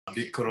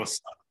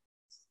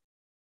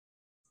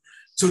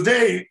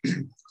Today,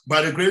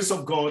 by the grace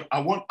of God, I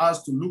want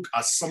us to look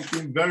at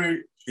something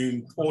very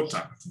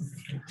important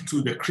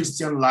to the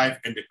Christian life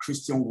and the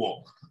Christian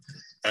walk.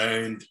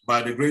 And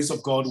by the grace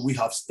of God, we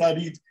have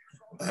studied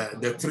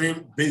the three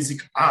basic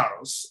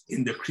R's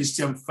in the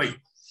Christian faith,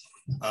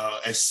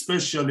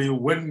 especially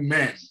when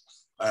man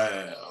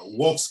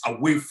walks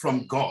away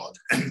from God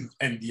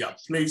and their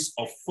place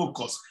of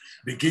focus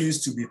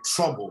begins to be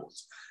troubled.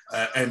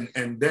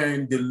 And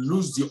then they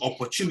lose the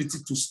opportunity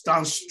to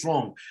stand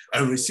strong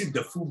and receive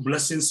the full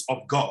blessings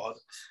of God.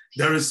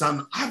 There is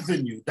an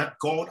avenue that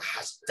God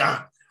has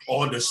done,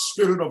 or the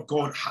Spirit of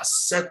God has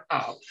set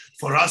up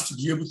for us to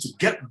be able to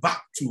get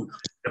back to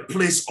the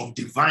place of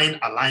divine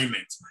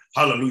alignment.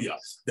 Hallelujah.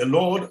 The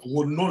Lord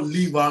will not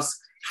leave us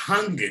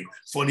hanging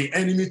for the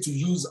enemy to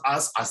use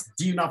us as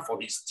dinner for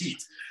his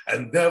teeth.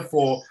 And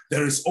therefore,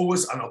 there is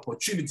always an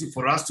opportunity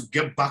for us to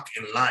get back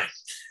in line.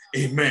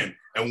 Amen.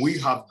 And we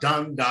have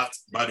done that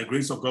by the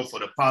grace of God for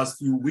the past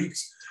few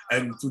weeks.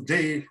 And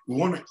today we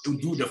want to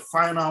do the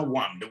final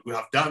one that we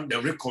have done, the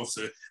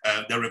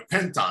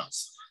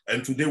repentance.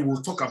 And today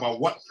we'll talk about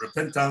what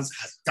repentance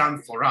has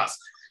done for us.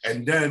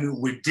 And then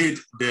we did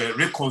the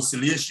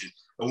reconciliation.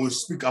 And we'll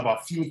speak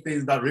about a few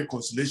things that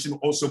reconciliation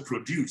also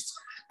produced.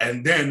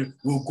 And then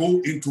we'll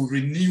go into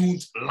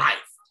renewed life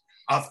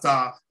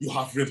after you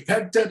have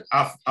repented,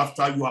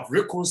 after you have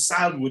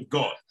reconciled with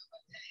God.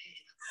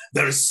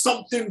 There is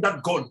something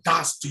that God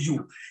does to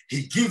you.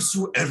 He gives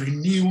you a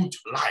renewed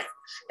life.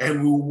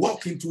 And we'll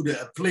walk into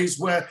the place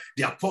where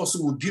the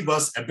apostle will give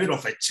us a bit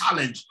of a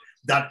challenge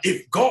that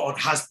if God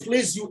has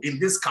placed you in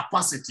this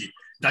capacity,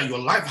 that your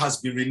life has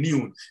been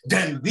renewed,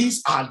 then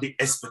these are the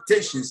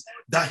expectations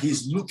that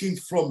he's looking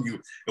from you.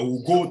 And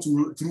we'll go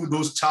through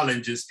those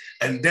challenges,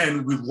 and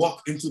then we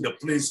walk into the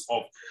place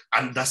of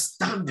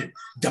understanding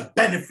the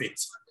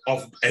benefits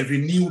of a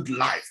renewed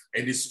life.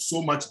 And it's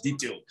so much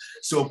detail.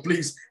 So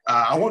please,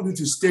 I want you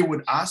to stay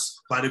with us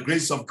by the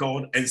grace of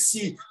God and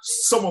see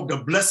some of the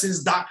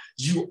blessings that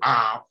you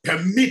are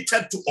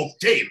permitted to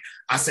obtain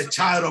as a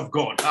child of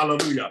God.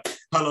 Hallelujah.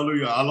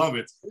 Hallelujah. I love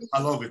it.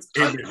 I love it.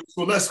 Amen.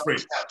 So let's pray.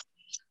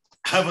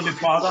 Heavenly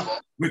Father,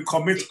 we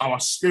commit our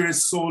spirit,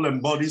 soul,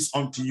 and bodies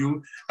unto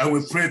you. And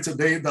we pray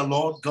today that,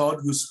 Lord God,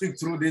 you speak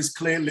through these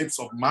clay lips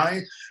of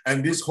mine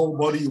and this whole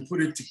body, you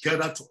put it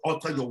together to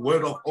utter your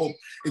word of hope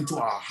into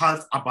our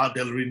hearts about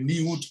the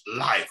renewed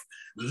life.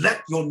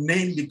 Let your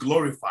name be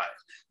glorified.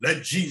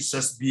 Let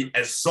Jesus be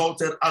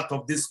exalted out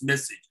of this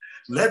message.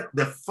 Let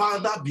the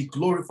Father be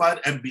glorified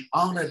and be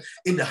honored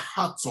in the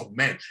hearts of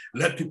men.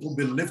 Let people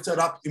be lifted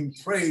up in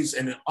praise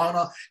and in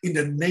honor in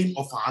the name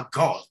of our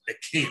God, the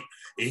King.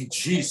 In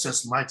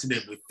Jesus' mighty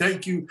name, we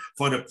thank you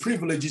for the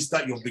privileges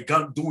that you've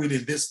begun doing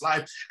in this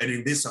life and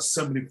in this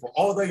assembly, for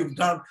all that you've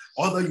done,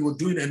 all that you were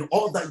doing, and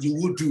all that you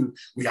will do.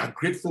 We are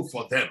grateful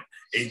for them.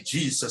 In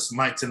Jesus'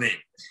 mighty name.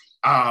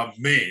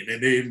 Amen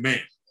and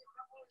amen.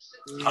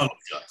 Hallelujah.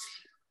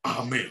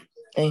 Amen.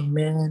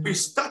 Amen. We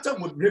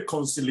started with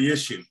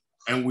reconciliation.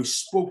 And we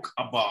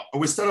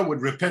started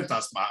with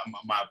repentance,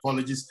 my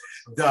apologies,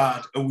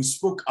 that we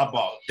spoke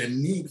about the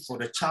need for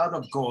the child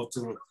of God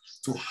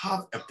to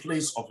have a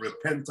place of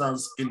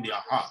repentance in their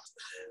heart.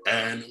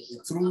 And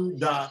through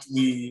that,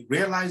 we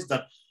realized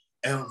that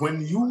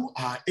when you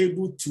are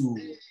able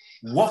to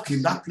walk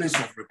in that place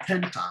of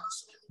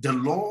repentance, the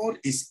Lord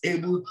is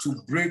able to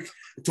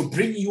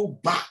bring you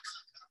back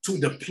to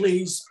the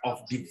place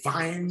of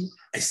divine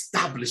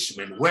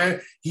establishment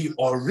where he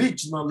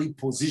originally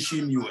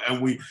positioned you. And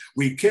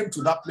we came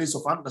to that place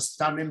of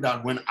understanding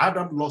that when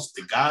Adam lost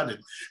the garden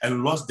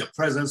and lost the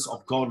presence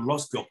of God,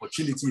 lost the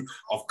opportunity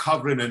of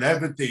covering and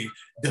everything,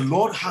 the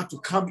Lord had to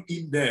come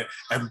in there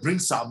and bring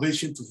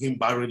salvation to him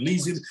by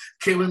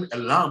killing a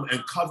lamb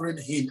and covering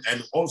him,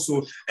 and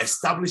also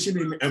establishing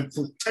him and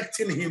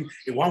protecting him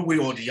in one way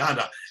or the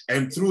other.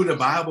 And through the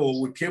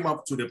Bible, we came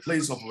up to the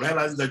place of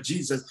realizing that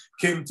Jesus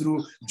came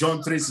through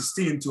John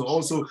 3:16 to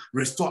also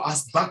restore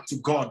us back to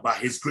God by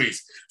his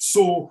grace.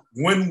 So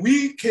when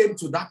we came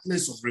to that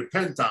place of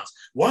repentance,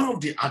 one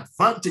of the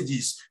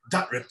advantages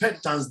that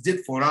repentance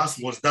did for us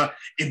was that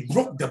it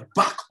broke the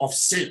back of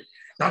sin.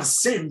 That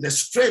sin, the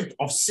strength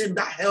of sin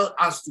that held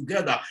us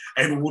together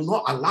and will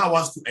not allow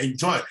us to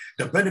enjoy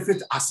the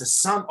benefit as a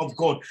son of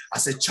God,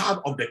 as a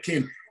child of the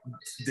King.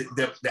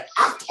 The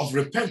act of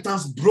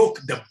repentance broke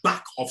the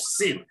back of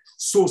sin.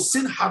 So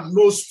sin had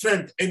no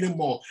strength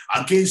anymore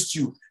against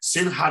you.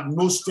 Sin had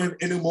no strength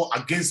anymore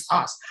against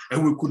us.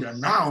 And we could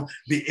now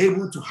be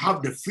able to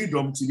have the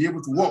freedom to be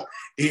able to walk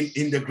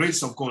in the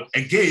grace of God.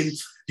 Again,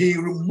 he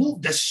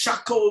removed the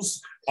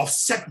shackles of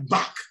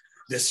setback.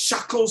 The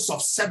shackles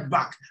of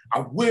setback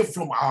away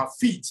from our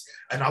feet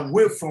and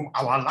away from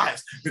our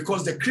lives,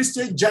 because the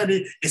Christian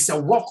journey is a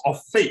walk of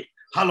faith.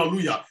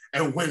 Hallelujah.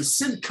 And when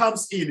sin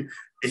comes in,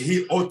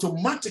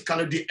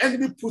 the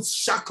enemy puts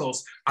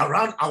shackles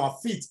around our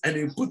feet and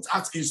he puts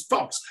us in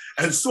stocks.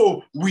 And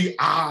so we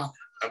are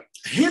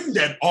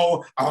hindered,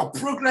 or our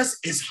progress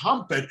is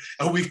hampered,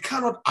 and we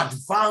cannot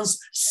advance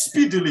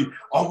speedily,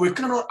 or we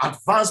cannot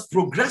advance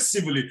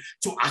progressively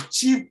to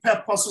achieve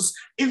purposes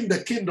in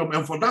the kingdom.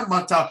 And for that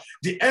matter,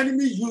 the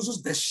enemy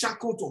uses the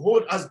shackle to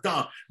hold us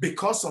down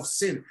because of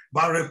sin.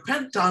 But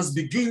repentance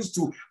begins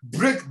to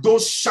break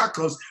those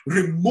shackles,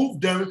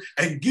 remove them,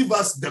 and give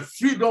us the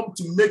freedom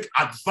to make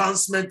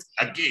advancement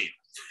again.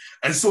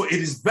 And so it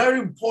is very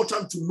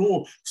important to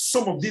know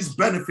some of these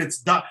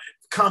benefits that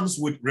comes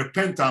with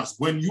repentance.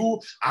 When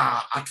you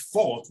are at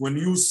fault, when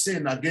you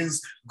sin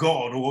against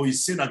God or you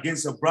sin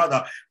against a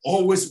brother,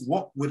 always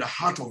walk with a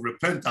heart of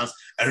repentance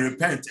and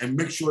repent and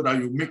make sure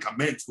that you make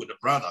amends with the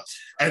brother.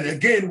 And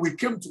again, we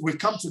come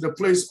to the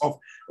place of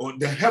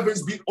the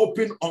heavens being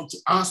open unto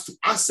us to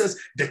access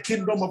the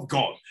kingdom of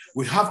God.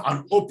 We have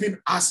an open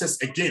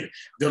access again.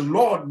 The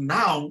Lord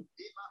now,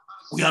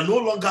 we are no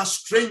longer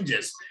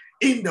strangers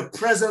in the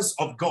presence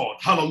of God.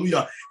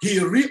 Hallelujah. He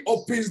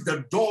reopens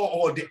the door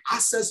or the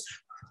access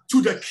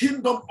to the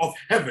kingdom of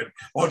heaven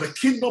or the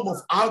kingdom of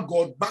our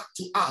God back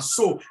to us.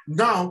 So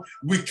now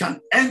we can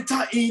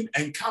enter in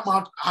and come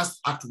out as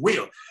at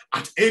will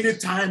at any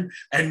time,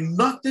 and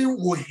nothing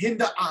will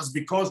hinder us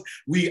because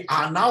we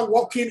are now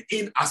walking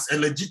in as a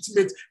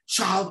legitimate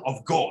child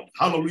of God.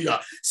 Hallelujah.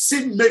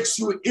 Sin makes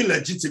you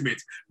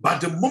illegitimate, but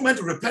the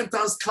moment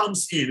repentance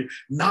comes in,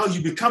 now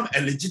you become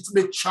a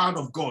legitimate child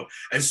of God.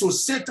 And so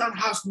Satan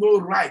has no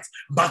right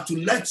but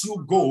to let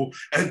you go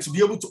and to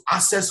be able to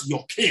access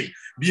your king,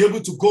 be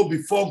able to go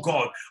before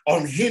God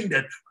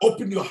unhindered,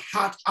 open your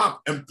heart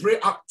up and pray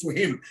up to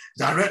him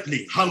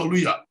directly.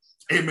 Hallelujah.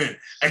 Amen.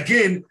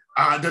 Again,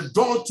 the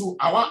door to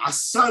our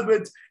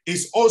assignment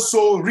is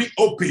also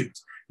reopened.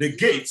 The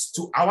gates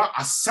to our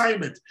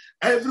assignment.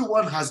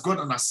 Everyone has got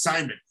an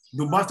assignment.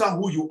 No matter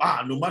who you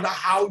are, no matter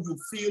how you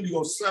feel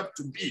yourself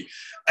to be,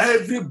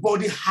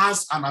 everybody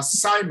has an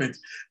assignment.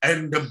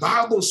 And the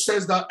Bible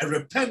says that a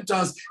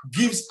repentance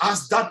gives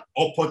us that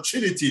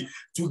opportunity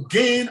to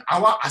gain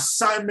our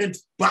assignment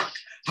back.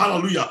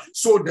 Hallelujah.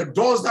 So the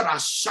doors that are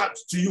shut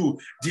to you,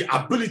 the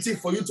ability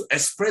for you to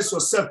express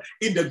yourself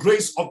in the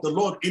grace of the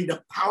Lord, in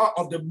the power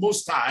of the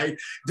Most High,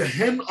 the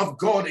hand of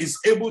God is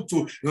able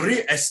to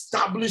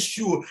re-establish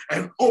you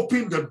and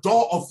open the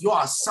door of your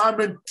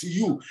assignment to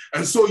you.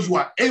 And so you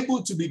are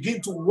able to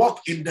begin to walk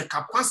in the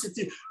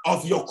capacity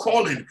of your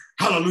calling.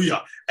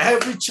 Hallelujah.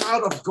 Every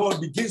child of God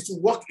begins to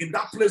walk in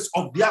that place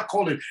of their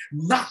calling.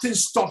 Nothing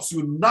stops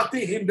you.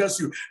 Nothing hinders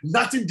you.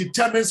 Nothing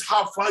determines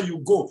how far you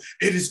go.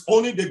 It is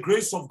only the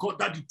grace of God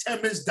that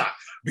determines that,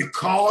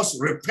 because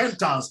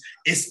repentance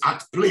is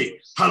at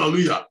play.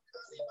 Hallelujah.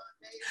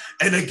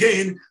 And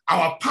again,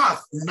 our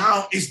path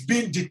now is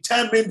being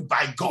determined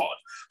by God.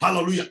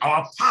 Hallelujah.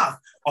 Our path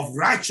of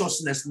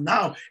righteousness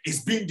now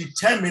is being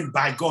determined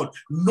by God.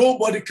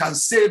 Nobody can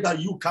say that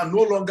you can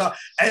no longer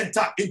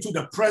enter into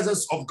the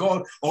presence of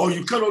God, or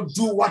you cannot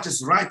do what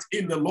is right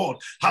in the Lord.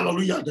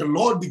 Hallelujah. The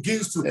Lord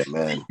begins to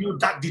give you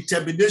that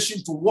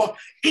determination to walk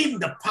in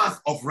the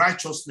path of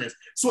righteousness.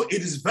 So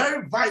it is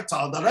very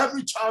vital that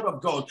every child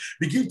of God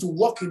begin to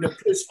walk in the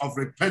place of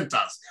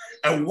repentance.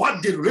 And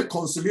what did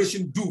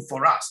reconciliation do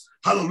for us?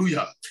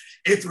 Hallelujah.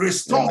 It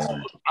restored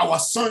our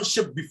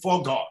sonship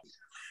before God.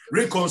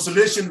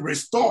 Reconciliation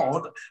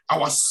restored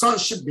our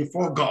sonship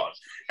before God.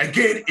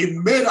 Again,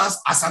 it made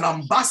us as an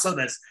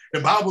ambassadors.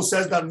 The Bible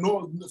says that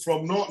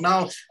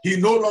now, he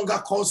no longer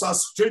calls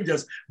us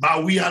strangers,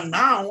 but we are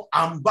now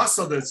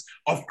ambassadors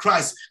of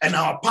Christ. And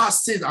our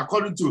past sins,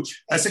 according to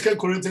 2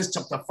 Corinthians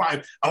chapter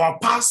 5, our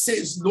past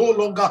sins no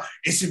longer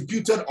is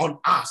imputed on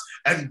us.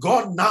 And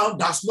God now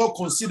does not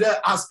consider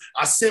us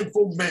as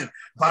sinful men,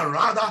 but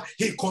rather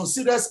he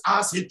considers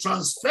us, he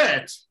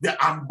transferred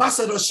the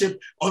ambassadorship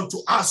unto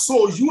us.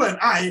 So you and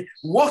I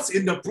walk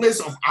in the place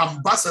of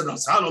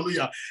ambassadors.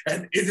 Hallelujah.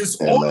 And it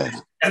is only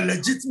a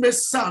legitimate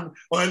son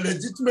or a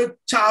legitimate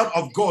child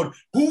of God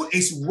who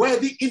is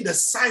worthy in the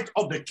sight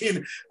of the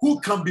king, who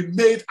can be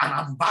made an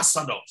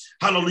ambassador.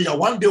 Hallelujah.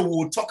 One day we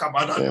will talk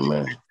about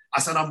that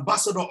as an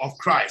ambassador of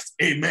Christ.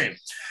 Amen.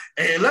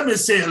 Let me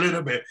say a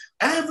little bit.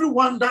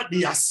 Everyone that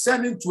they are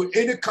sending to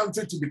any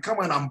country to become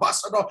an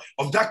ambassador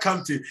of that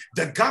country,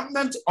 the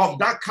government of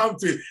that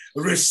country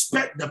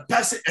respect the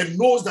person and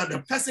knows that the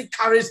person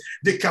carries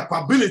the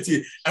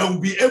capability and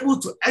will be able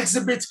to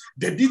exhibit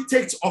the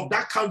dictates of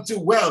that country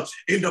well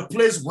in the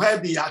place where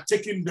they are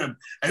taking them.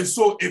 And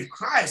so if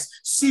Christ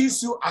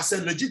sees you as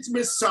a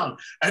legitimate son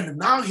and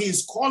now he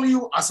is calling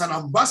you as an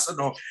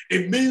ambassador,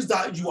 it means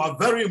that you are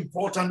very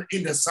important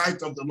in the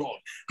sight of the Lord.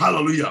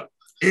 Hallelujah.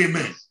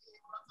 Amen.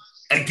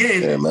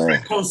 Again,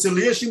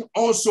 reconciliation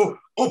also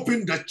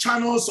opened the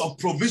channels of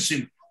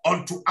provision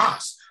unto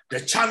us.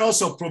 The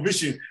channels of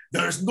provision.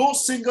 There is no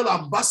single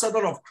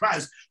ambassador of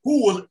Christ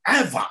who will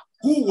ever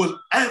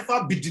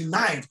be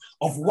denied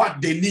of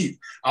what they need.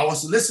 I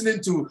was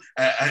listening to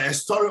a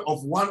story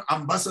of one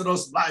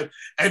ambassador's life,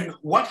 and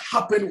what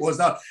happened was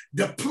that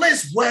the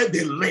place where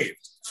they lived,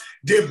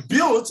 They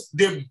built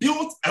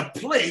a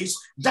place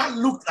that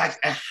looked like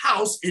a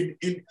house in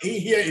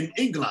here in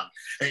England.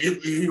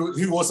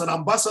 He was an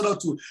ambassador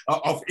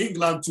of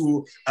England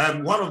to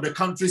one of the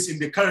countries in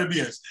the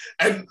Caribbean,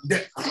 and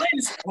the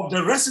place of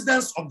the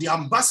residence of the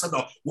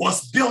ambassador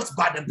was built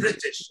by the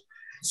British.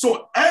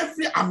 So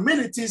every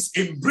amenities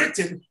in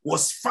Britain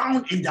was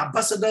found in the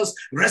ambassador's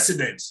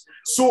residence,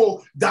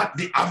 so that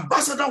the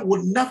ambassador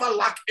would never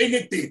lack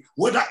anything,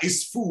 whether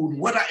it's food,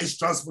 whether it's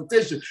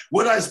transportation,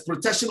 whether it's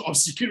protection of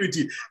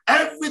security.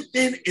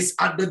 Everything is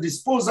at the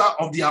disposal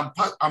of the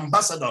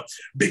ambassador,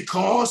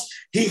 because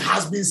he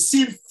has been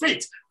seen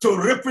fit to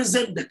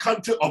represent the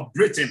country of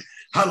Britain.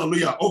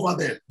 Hallelujah, over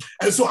there.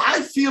 And so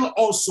I feel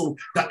also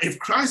that if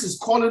Christ is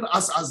calling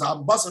us as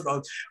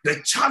ambassadors,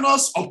 the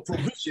channels of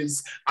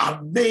provisions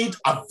are made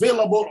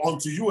available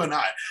unto you and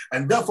I.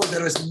 And therefore,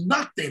 there is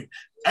nothing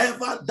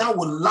ever that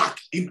will lack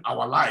in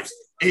our lives.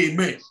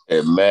 Amen.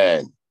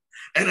 Amen.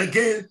 And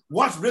again,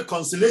 what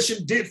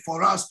reconciliation did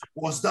for us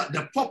was that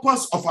the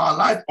purpose of our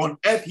life on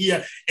earth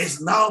here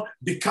is now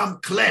become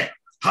clear.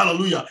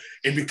 Hallelujah.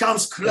 It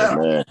becomes clear.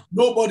 Amen.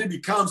 Nobody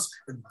becomes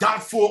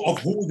doubtful of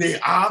who they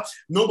are.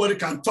 Nobody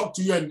can talk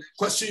to you and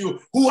question you.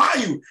 Who are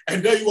you?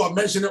 And then you are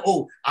mentioning,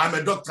 oh, I'm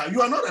a doctor.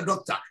 You are not a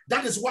doctor.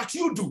 That is what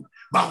you do.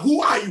 But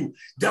who are you?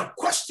 The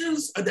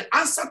questions, the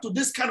answer to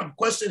this kind of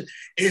question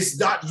is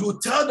that you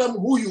tell them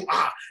who you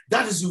are.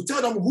 That is, you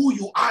tell them who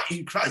you are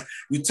in Christ.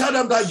 You tell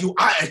them that you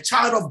are a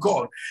child of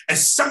God, a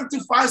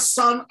sanctified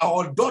son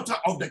or daughter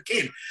of the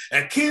King,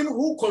 a King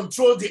who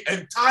controls the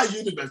entire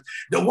universe,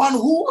 the one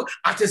who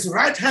at his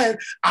right hand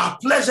are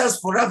pleasures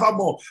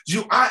forevermore.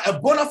 You are a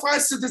bona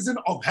fide citizen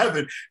of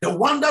heaven, the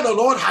one that the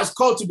Lord has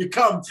called to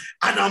become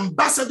an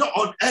ambassador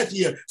on earth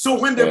here. So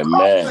when they come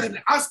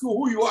and ask you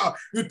who you are,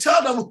 you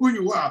tell them who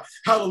you are.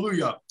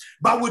 Hallelujah.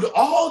 But with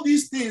all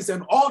these things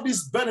and all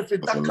these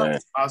benefits that come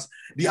to us,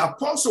 the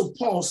Apostle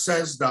Paul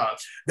says that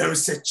there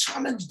is a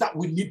challenge that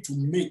we need to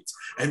meet,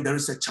 and there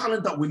is a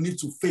challenge that we need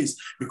to face,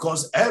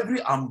 because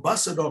every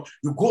ambassador,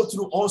 you go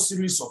through all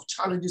series of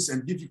challenges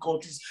and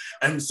difficulties,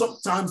 and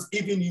sometimes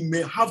even you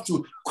may have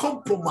to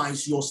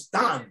compromise your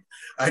stand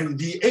and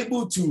be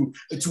able to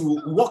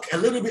walk a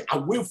little bit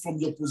away from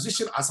your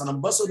position as an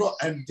ambassador,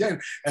 and then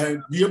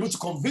be able to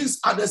convince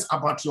others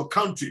about your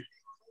country.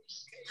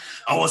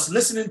 I was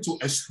listening to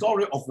a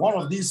story of one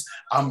of these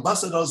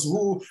ambassadors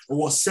who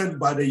was sent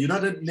by the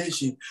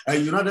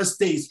United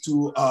States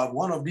to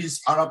one of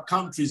these Arab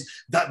countries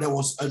that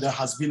there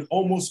has been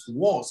almost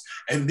wars,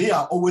 and they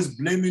are always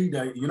blaming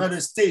the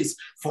United States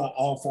for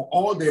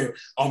all the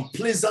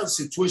unpleasant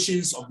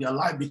situations of their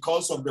life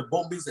because of the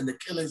bombings and the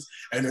killings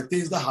and the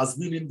things that has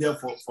been in there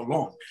for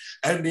long.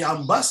 And the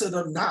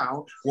ambassador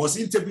now was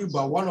interviewed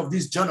by one of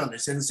these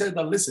journalists and said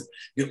that, listen,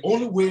 the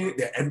only way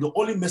and the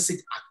only message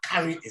I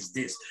carry is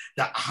this,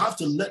 that I have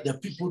to let the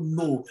people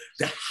know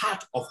the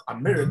heart of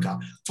America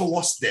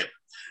towards them.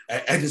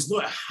 And it's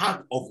not a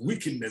heart of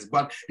wickedness,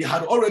 but they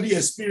had already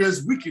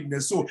experienced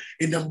wickedness. So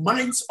in the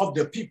minds of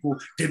the people,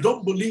 they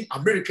don't believe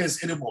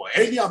Americans anymore.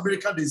 Any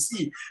American they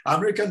see,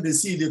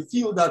 they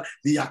feel that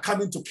they are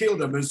coming to kill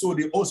them. And so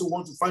they also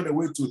want to find a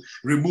way to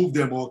remove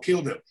them or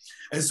kill them.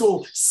 And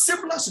so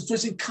similar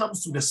situation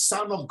comes to the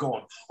Son of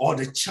God or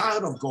the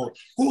child of God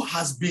who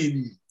has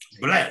been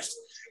blessed.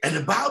 And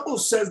the Bible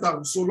says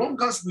that so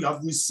long as we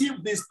have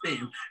received this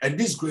thing and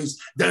this grace,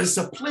 there is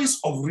a place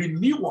of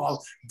renewal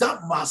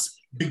that must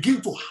begin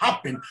to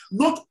happen,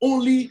 not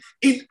only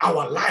in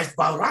our life,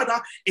 but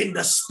rather in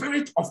the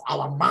spirit of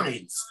our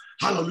minds.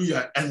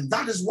 Hallelujah. And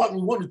that is what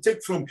we want to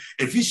take from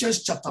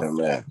Ephesians chapter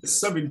 4,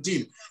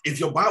 17.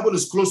 If your Bible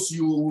is close to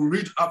you, we'll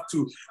read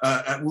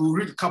we'll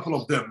read a couple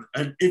of them.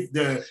 And if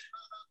the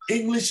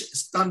English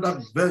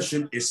Standard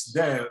Version is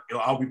there,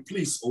 I'll be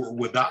pleased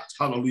with that.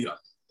 Hallelujah.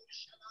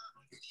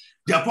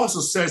 The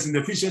apostle says in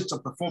Ephesians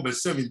chapter 4,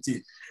 verse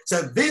 17,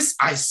 said, "This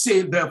I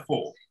say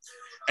therefore,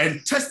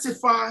 and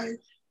testify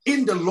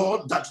in the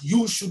Lord, that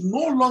you should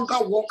no longer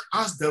walk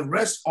as the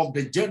rest of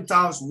the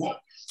Gentiles walk,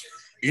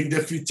 in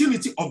the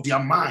futility of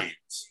their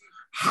minds,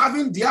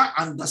 having their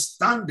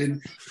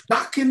understanding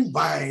darkened,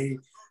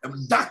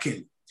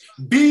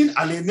 being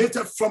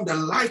alienated from the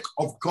light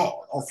of God,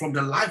 or from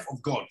the life of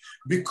God,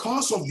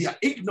 because of their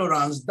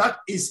ignorance that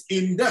is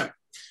in them,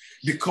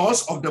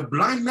 because of the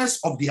blindness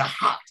of their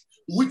heart,"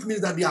 which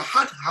means that their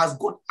heart has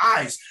got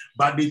eyes,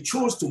 but they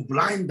chose to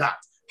blind that.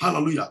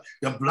 Hallelujah.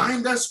 The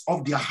blindness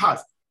of their heart,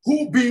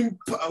 who being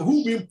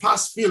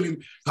past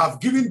feeling, have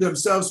given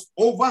themselves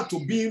over to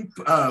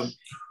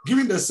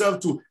giving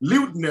themselves to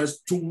lewdness,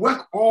 to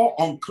work all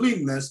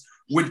uncleanness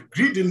with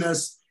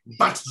greediness.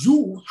 But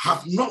you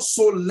have not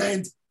so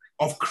learned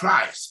of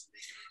Christ.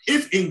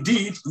 If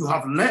indeed you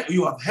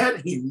have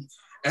heard him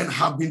and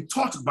have been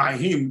taught by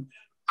him,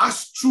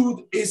 as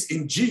truth is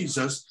in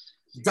Jesus,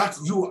 that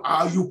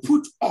you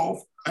put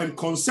off, and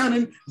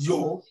concerning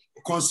your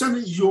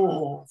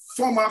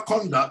former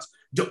conduct,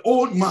 the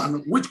old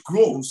man which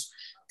grows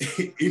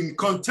in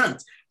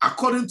contempt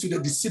according to the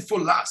deceitful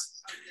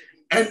lust,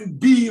 and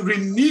be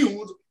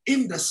renewed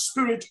in the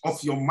spirit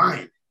of your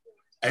mind,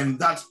 and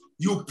that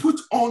you put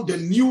on the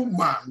new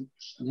man,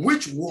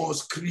 which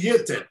was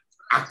created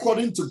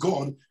according to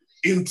God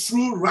in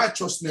true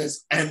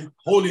righteousness and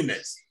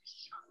holiness.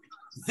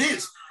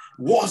 This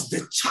was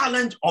the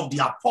challenge of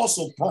the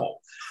Apostle Paul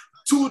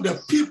to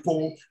the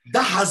people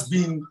that has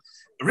been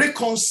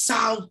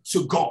reconciled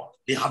to God.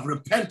 They have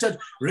repented,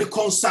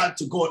 reconciled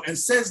to God, and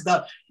says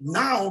that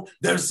now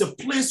there is a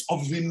place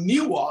of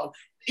renewal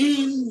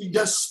in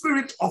the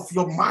spirit of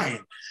your mind.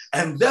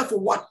 And therefore,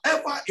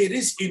 whatever it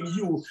is in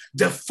you,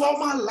 the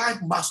former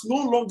life must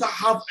no longer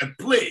have a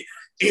play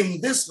in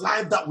this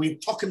life that we're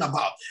talking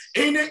about.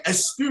 Any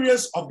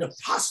experience of the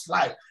past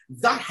life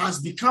that has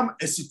become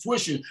a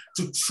situation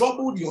to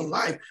trouble your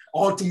life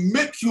or to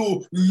make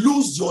you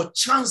lose your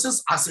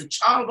chances as a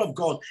child of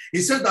God. He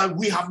said that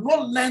we have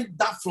not learned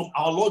that from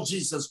our Lord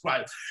Jesus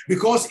Christ,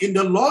 because in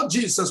the Lord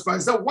Jesus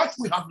Christ, that what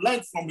we have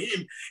learned from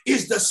him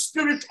is the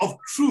spirit of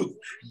truth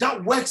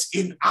that works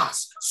in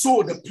us.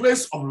 So the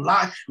place of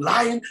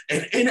lying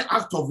and any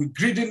act of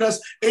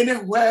greediness,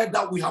 anywhere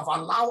that we have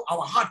allowed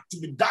our heart to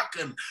be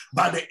darkened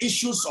by the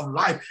issues of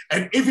life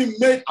and even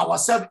made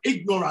ourselves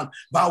ignorant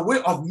by way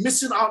of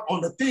missing out on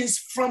the things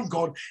from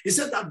God. He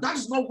said that that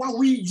is not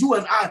what you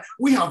and I,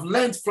 we have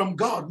learned from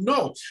God.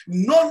 No,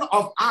 none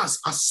of us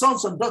as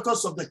sons and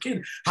daughters of the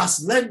King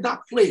has learned that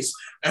place.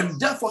 And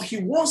therefore he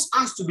wants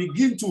us to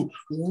begin to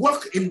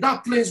work in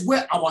that place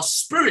where our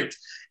spirit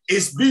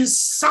is being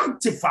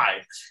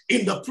sanctified,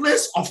 in the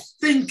place of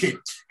thinking,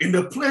 in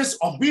the place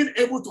of being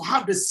able to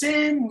have the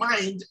same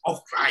mind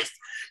of Christ.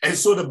 And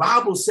so the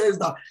Bible says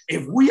that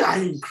if we are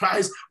in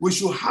Christ, we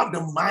should have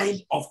the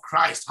mind of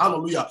Christ.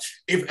 Hallelujah.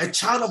 If a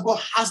child of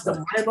God has the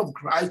mind of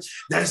Christ,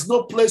 there is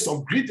no place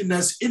of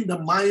greediness in the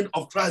mind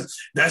of Christ.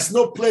 There's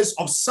no place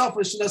of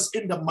selfishness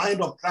in the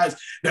mind of Christ.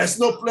 There's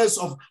no place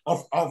of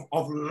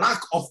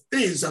lack of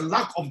things and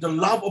lack of the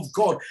love of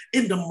God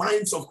in the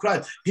minds of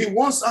Christ. He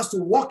wants us to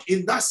walk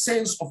in that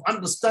sense of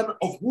understanding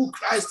of who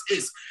Christ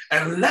is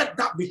and let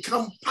that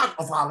become part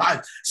of our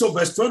life. So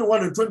verse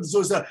 21 and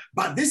 22 says,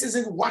 but this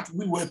isn't what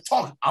we were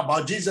taught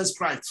about Jesus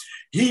Christ.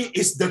 He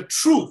is the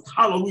truth.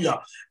 Hallelujah.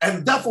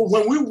 And therefore,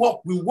 when we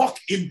walk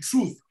in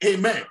truth.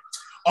 Amen.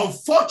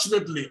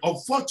 Unfortunately,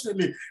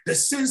 the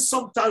sins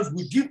sometimes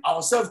we give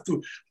ourselves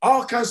to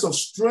all kinds of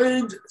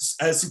strange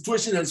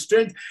situations and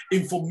strange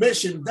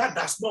information that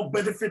does not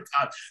benefit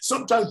us.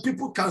 Sometimes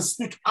people can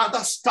speak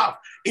other stuff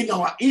in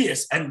our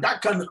ears, and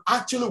that can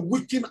actually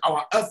weaken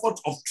our effort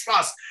of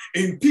trust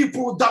in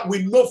people that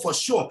we know for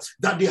sure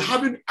that they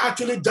haven't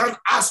actually done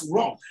us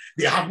wrong.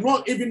 They have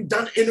not even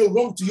done any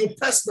wrong to you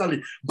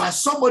personally, but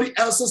somebody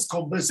else's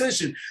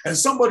conversation and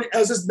somebody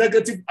else's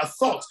negative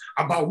thoughts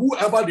about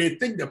whoever they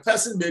think the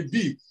person may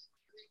be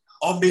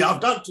or may have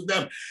done to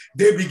them,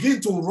 they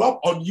begin to rub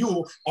on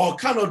you or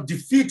kind of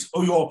defeat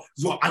your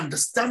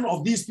understanding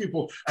of these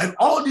people. And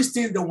all these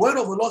things, the word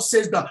of the Lord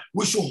says that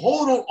we should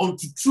hold on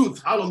to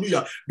truth.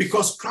 Hallelujah.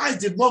 Because Christ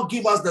did not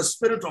give us the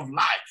spirit of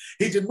lie.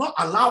 He did not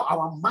allow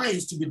our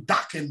minds to be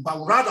darkened, but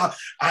rather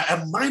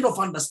a mind of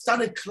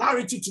understanding,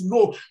 clarity to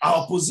know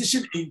our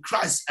position in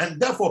Christ. And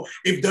therefore,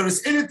 if there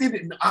is anything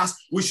in us,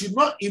 we should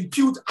not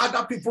impute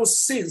other people's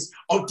sins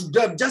unto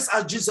them, just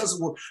as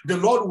the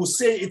Lord will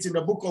say it in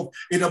the book of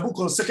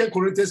 2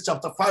 Corinthians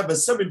chapter 5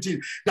 verse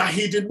 17, that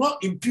he did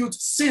not impute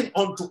sin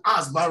unto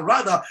us, but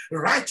rather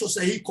righteous,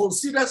 and he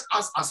considers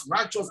us as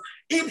righteous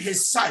in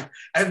his sight.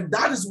 And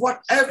that is what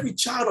every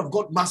child of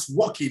God must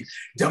walk in,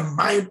 the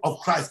mind of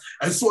Christ.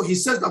 And so he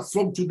says that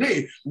from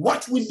today,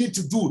 what we need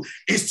to do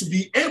is to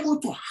be able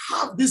to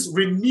have this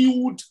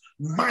renewed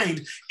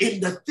mind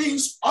in the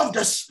things of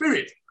the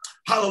Spirit.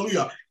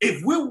 Hallelujah.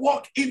 If we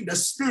walk in the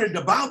Spirit,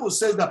 the Bible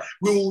says that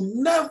we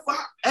will never,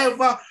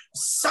 ever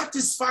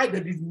satisfy the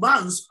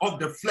demands of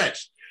the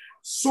flesh.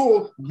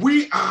 So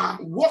we are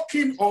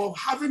walking or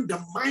having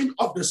the mind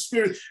of the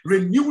Spirit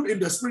renewed in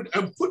the Spirit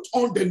and put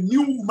on the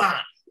new man.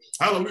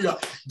 Hallelujah.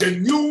 The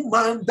new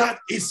man that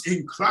is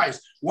in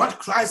Christ, what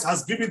Christ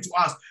has given to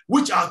us,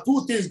 which are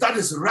two things, that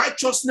is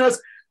righteousness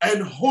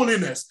and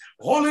holiness.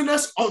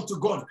 Holiness unto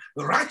God,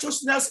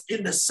 righteousness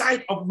in the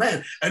sight of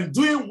men, and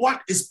doing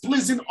what is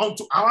pleasing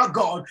unto our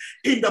God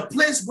in the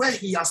place where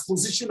he has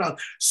positioned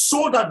us,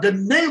 so that the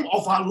name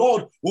of our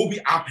Lord will be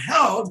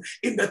upheld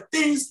in the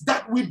things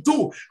that we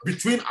do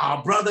between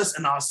our brothers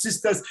and our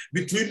sisters,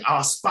 between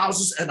our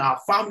spouses and our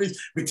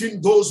families, between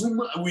those whom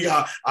we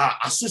are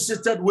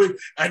associated with,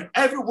 and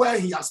everywhere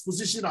he has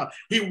positioned us.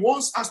 He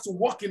wants us to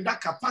walk in that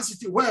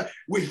capacity where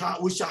we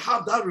shall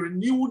have that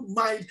renewed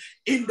mind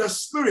in the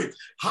Spirit.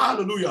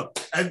 Hallelujah.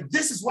 And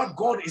this is what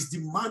God is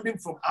demanding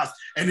from us.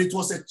 And it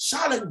was a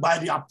challenge by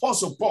the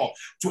Apostle Paul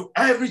to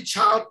every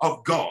child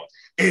of God.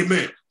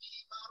 Amen.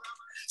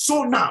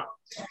 So now,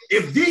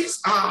 if these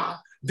are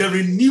the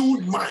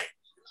renewed mind,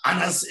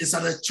 and as it's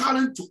a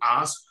challenge to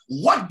us,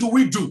 what do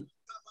we do?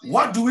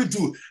 What do we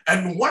do?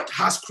 And what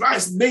has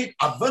Christ made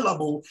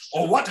available,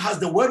 or what has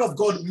the word of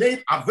God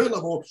made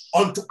available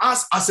unto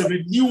us as a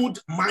renewed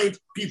mind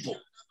people?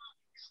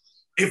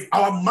 If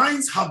our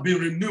minds have been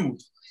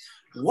renewed,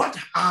 what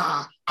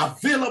are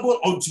available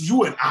unto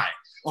you and I?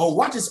 or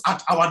what is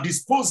at our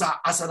disposal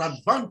as an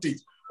advantage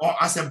or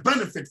as a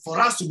benefit for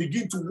us to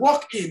begin to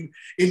walk in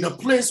the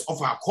place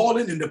of our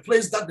calling, in the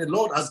place that the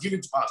Lord has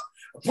given to us.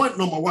 Point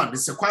number one,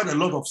 there's quite a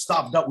lot of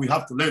stuff that we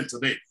have to learn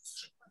today.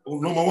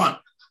 Number one,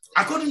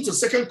 according to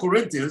 2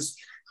 Corinthians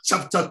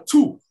chapter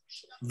 2,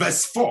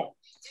 verse 4.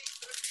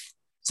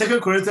 2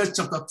 Corinthians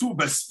chapter 2,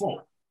 verse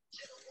 4.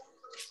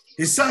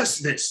 He says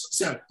this,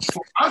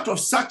 for out of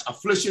such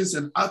afflictions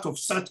and out of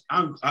such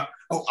anger,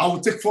 I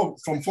will take from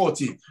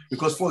 14,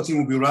 because 14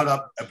 will be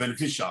rather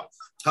beneficial.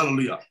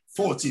 Hallelujah.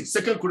 14.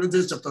 2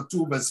 Corinthians chapter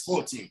 2, verse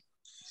 14.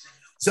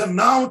 So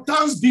now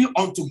thanks be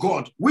unto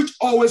God, which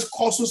always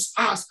causes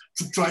us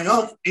to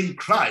triumph in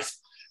Christ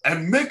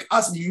and make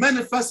us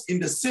manifest in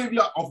the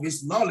Savior of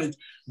his knowledge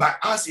by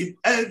us in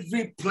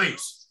every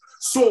place.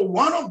 So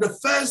one of the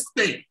first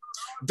things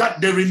that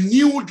the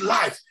renewed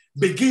life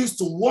begins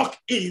to walk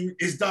in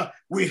is that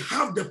we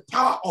have the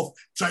power of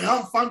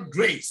triumphant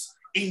grace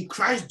in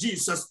Christ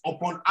Jesus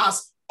upon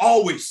us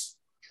always.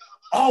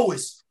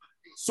 Always.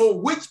 So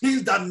which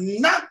means that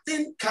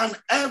nothing can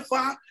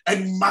ever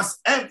and must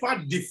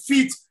ever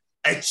defeat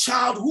a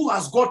child who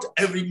has got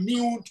a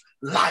renewed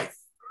life.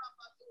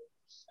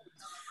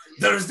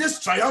 There is this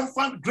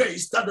triumphant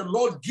grace that the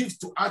Lord gives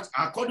to us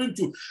according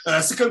to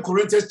 2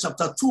 Corinthians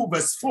chapter 2,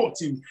 verse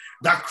 14,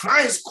 that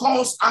Christ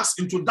calls us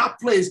into that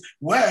place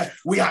where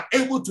we are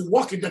able to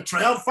walk in the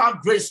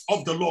triumphant grace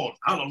of the Lord.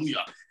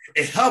 Hallelujah.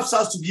 It helps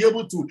us to be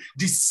able to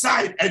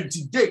decide and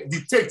to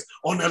detect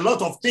on a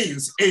lot of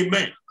things.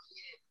 Amen.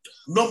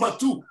 Number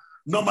two.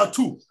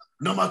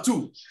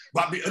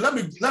 But let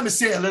me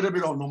say a little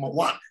bit on number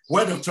one,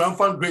 where the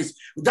triumphant grace,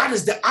 that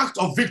is the act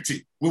of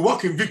victory. We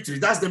walk in victory.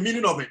 That's the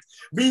meaning of it.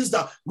 Means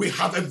that we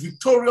have a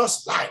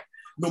victorious life.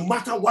 No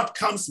matter what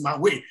comes my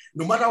way,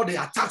 no matter what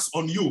the attacks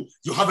on you,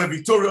 you have a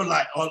victorious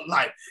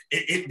life.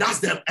 That's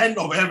the end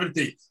of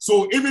everything.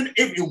 So even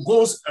if it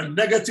goes a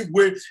negative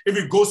way, if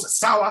it goes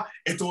sour,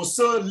 it will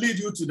still lead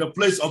you to the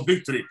place of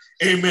victory.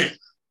 Amen.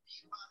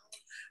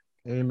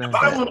 Amen. The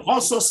Bible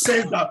also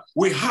says that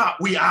we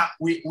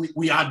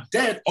are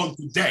dead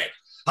unto death.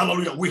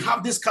 Hallelujah. We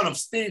have this kind of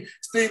thing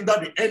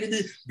that the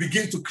enemy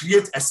begins to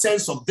create a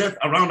sense of death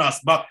around us.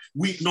 But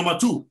number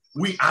two,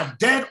 we are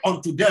dead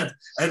unto death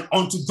and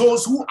unto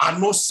those who are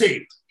not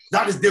saved.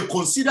 That is, they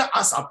consider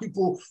us as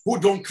people who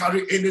don't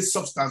carry any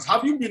substance.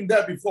 Have you been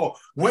there before?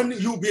 When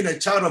you've been a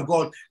child of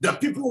God, the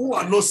people who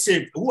are not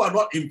saved, who are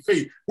not in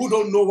faith, who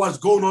don't know what's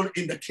going on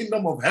in the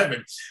kingdom of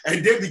heaven,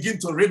 and they begin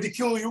to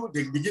ridicule you,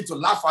 they begin to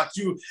laugh at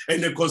you,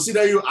 and they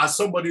consider you as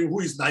somebody who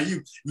is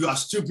naive. You are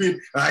stupid.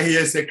 He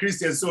is a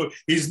Christian, so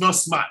he's not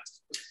smart.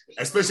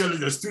 Especially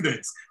the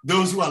students,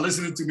 those who are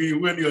listening to me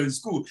when you're in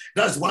school.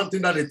 That's one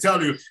thing that they tell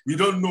you. You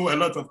don't know a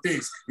lot of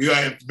things. You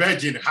are a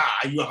virgin.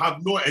 You have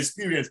no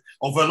experience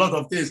of a lot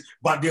of things,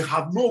 but they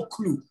have no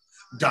clue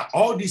that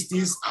all these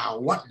things are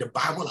what the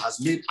Bible has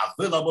made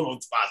available unto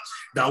us.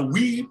 That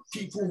we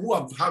people who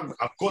have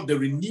got the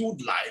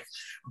renewed life,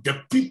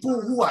 the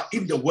people who are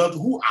in the world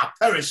who are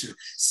perishing,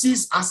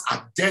 sees us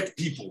as dead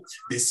people.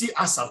 They see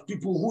us as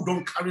people who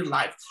don't carry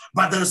life.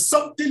 But there is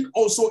something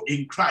also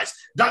in Christ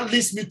that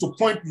leads me to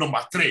point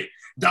number 3,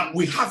 that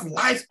we have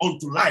life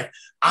unto life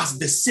as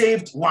the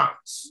saved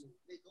ones.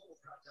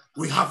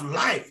 We have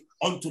life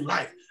unto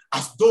life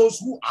as those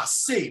who are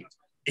saved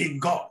in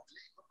God.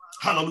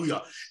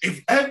 Hallelujah.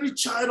 If every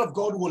child of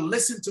God will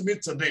listen to me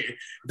today,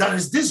 there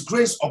is this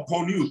grace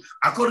upon you,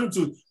 according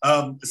to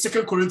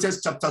 2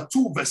 Corinthians chapter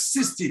 2, verse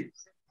 16.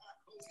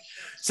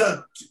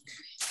 So,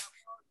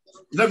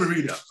 let me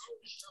read it.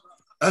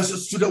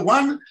 As to the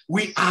one,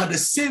 we are the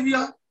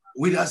savior,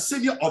 we are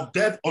savior of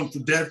death unto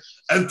death,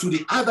 and to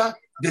the other,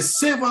 the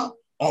savior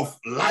of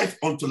life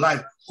unto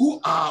life, who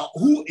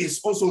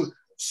is also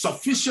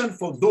sufficient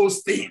for those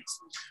things.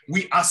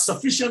 We are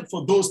sufficient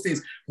for those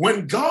things.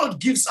 When God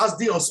gives us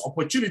this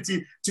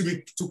opportunity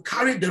to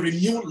carry the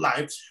renewed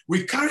life,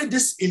 we carry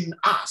this in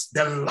us,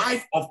 the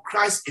life of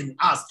Christ in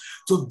us,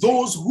 to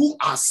those who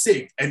are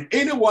saved. And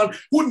anyone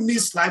who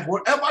needs life,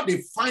 wherever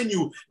they find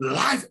you,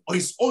 life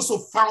is also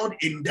found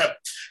in them.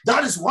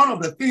 That is one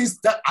of the things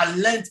that I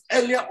learned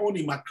earlier on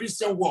in my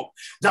Christian walk,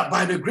 that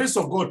by the grace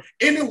of God,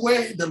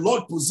 anywhere the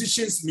Lord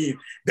positions me,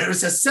 there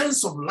is a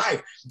sense of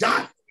life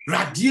that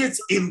radiates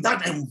in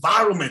that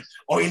environment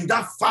or in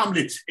that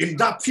family, in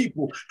that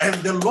people. And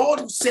the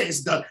Lord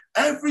says that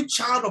every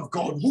child of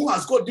God who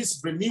has got this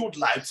renewed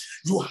life,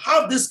 you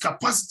have this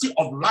capacity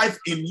of life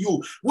in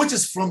you, which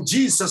is from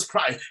Jesus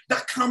Christ,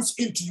 that comes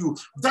into you,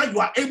 that you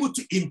are able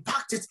to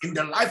impact it in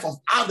the life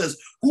of others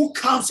who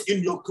comes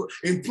in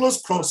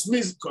close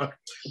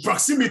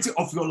proximity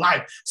of your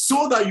life,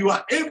 so that you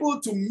are able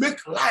to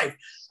make life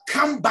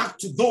come back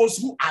to those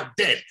who are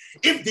dead,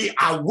 if they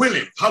are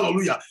willing.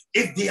 Hallelujah.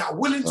 If they are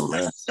willing to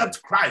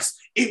accept Christ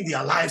in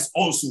their lives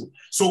also.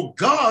 So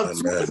God,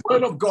 through the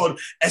word of God,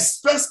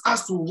 expects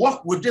us to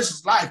walk with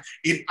this life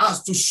in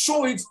us, to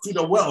show it to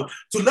the world,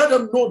 to let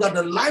them know that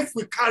the life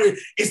we carry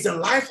is the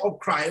life of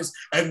Christ,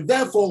 and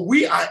therefore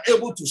we are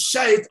able to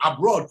share it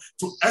abroad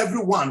to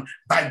everyone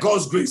by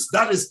God's grace.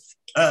 That is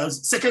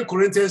 2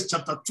 Corinthians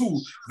chapter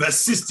 2, verse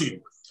 16.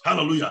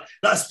 Hallelujah.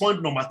 That's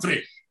point number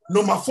 3.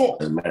 Number 4.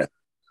 Amen.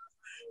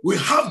 We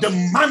have the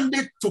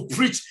mandate to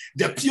preach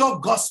the pure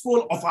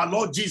gospel of our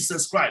Lord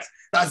Jesus Christ.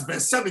 That's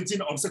verse 17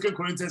 of 2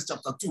 Corinthians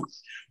chapter 2.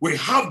 We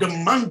have the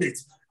mandate.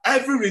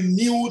 Every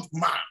renewed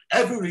man,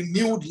 every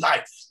renewed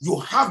life, you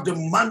have the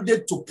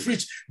mandate to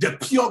preach the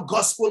pure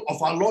gospel of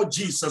our Lord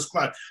Jesus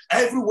Christ.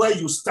 Everywhere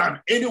you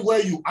stand, anywhere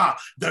you are,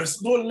 there is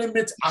no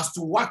limit as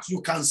to what you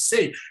can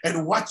say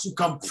and what you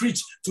can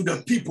preach to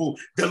the people.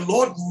 The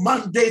Lord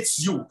mandates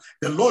you.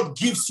 The Lord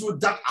gives you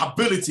that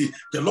ability.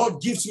 The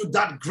Lord gives you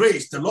that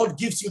grace. The Lord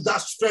gives you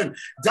that strength,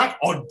 that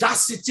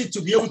audacity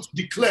to be able to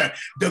declare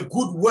the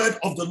good word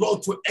of the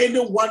Lord to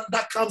anyone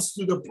that comes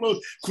to the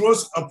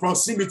close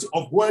proximity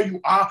of where you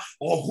are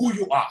or who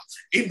you are,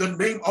 in the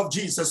name of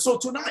Jesus. So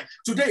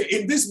today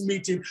in this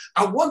meeting,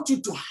 I want you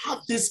to have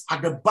this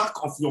at the back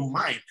of your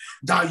mind,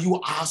 that you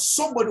are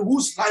somebody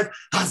whose life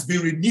has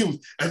been renewed,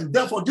 and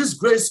therefore this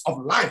grace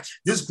of life,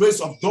 this grace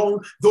of dawn,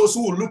 those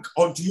who will look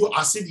unto you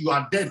as if you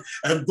are dead,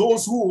 and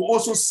those who will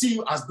also see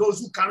you as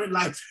those who carry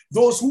life,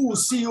 those who will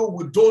see you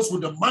with those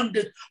with the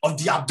mandate of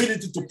the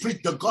ability to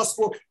preach the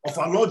gospel of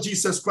our Lord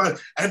Jesus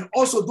Christ, and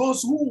also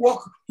those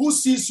who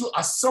sees you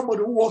as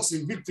somebody who walks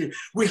in victory.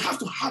 We have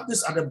to have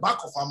this at the back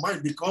of our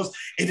mind, because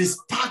it is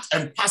part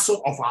and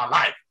parcel of our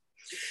life.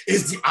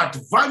 It's the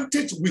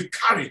advantage we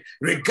carry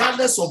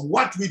regardless of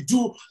what we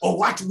do or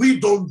what we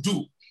don't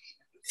do.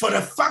 For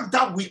the fact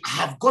that we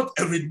have got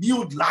a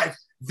renewed life,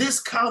 this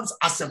comes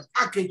as a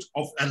package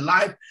of a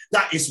life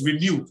that is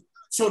renewed.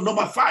 So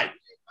number 5,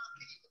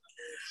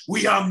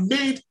 we are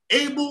made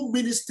able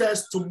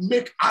ministers to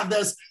make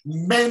others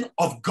men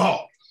of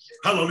God.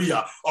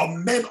 Hallelujah. Or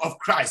men of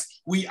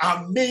Christ. We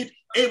are made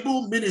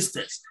able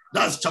ministers.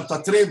 That's chapter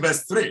 3,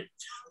 verse 3.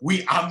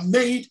 We are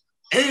made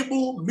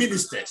able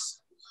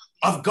ministers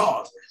of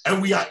God, and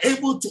we are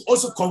able to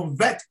also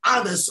convert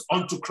others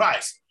unto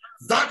Christ.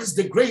 That is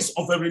the grace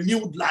of a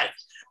renewed life.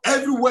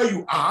 Everywhere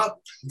you are,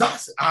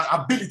 that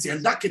ability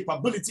and that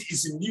capability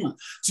is in you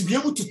to be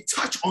able to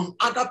touch on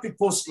other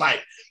people's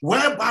life,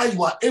 whereby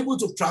you are able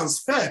to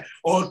transfer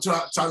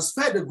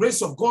the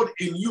grace of God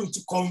in you to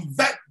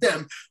convert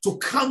them to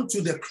come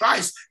to the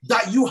Christ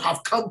that you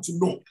have come to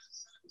know.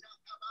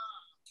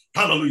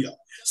 Hallelujah.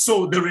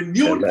 So the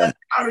renewed life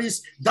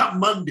carries that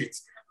mandate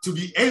to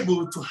be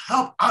able to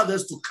help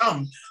others to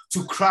come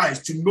to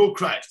Christ, to know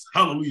Christ.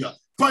 Hallelujah.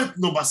 Point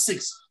number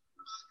 6.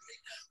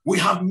 We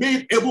have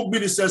made able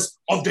ministers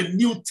of the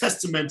New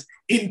Testament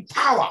in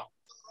power.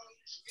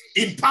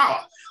 In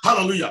power.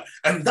 Hallelujah.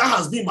 And that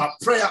has been my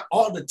prayer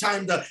all the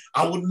time, that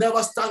I will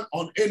never stand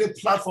on any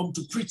platform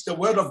to preach the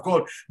word of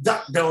God,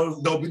 that there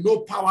will be no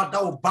power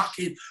that will back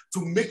it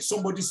to make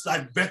somebody's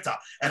life better.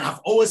 And I've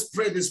always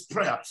prayed this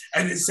prayer.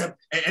 And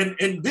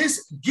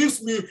this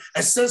gives me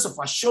a sense of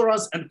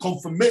assurance and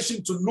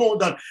confirmation to know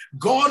that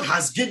God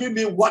has given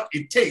me what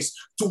it takes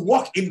to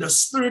walk in the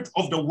spirit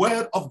of the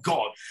word of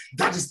God.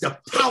 That is the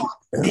power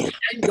behind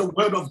the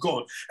word of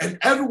God. And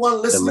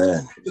everyone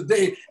listening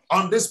today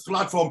on this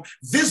platform,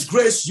 this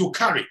grace you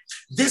carry,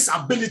 this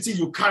ability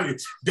you carry,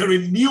 the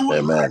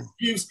renewal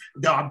gives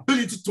the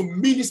ability to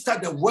minister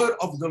the word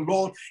of the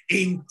Lord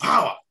in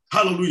power.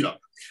 Hallelujah.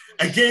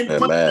 Again,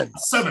 point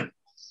 7.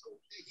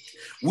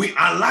 We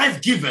are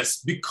life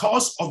givers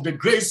because of the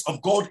grace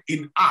of God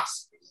in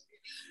us.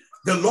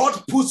 The Lord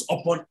puts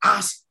upon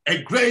us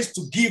a grace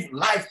to give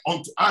life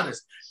unto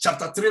others.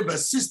 Chapter 3,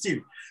 verse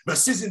 16.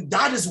 Verse 16,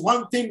 that is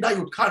one thing that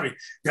you carry,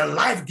 the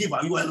life giver.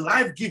 You are a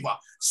life giver.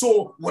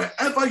 So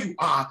wherever you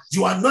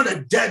are not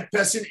a dead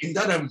person in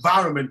that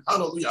environment.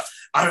 Hallelujah.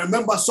 I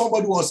remember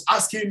somebody was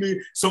asking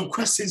me some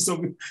questions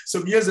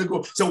some years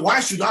ago. So why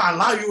should I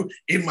allow you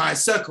in my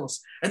circles?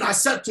 And I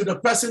said to the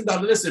person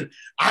that, listen,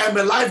 I am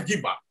a life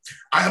giver.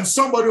 I am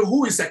somebody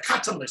who is a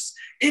catalyst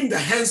in the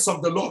hands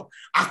of the Lord.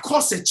 I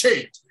cause a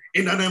change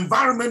in an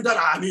environment that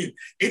I'm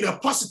in a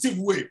positive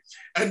way.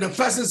 And the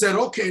person said,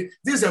 okay,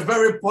 this is a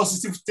very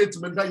positive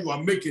statement that you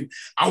are making.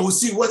 I will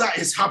see whether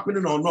it's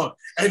happening or not.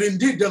 And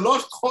indeed, the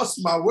Lord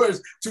caused my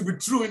words to be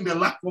true in the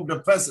life of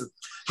the person.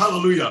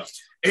 Hallelujah.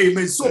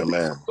 Amen. So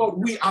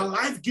we are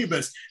life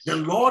givers. The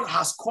Lord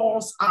has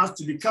caused us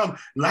to become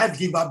life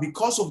giver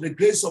because of the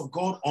grace of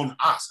God on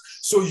us.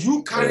 So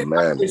you carry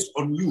that grace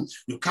on you.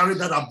 You carry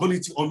that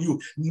ability on you.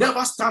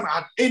 Never stand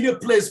at any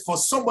place for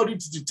somebody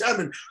to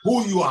determine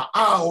who you are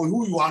or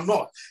who you are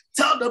not.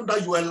 Tell them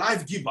that you are a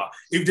life giver.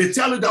 If they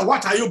tell you that,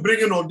 what are you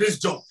bringing on this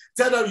job?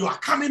 Tell them you are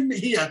coming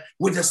here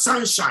with the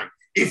sunshine.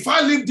 If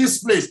I leave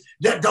this place,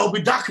 there will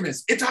be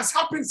darkness. It has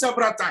happened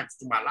several times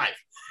to my life.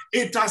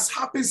 It has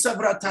happened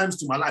several times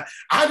to my life.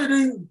 I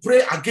didn't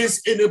pray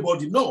against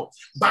anybody, no.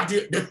 But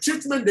the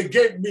treatment they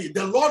gave me,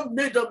 the Lord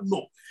made them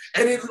know.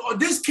 And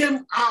this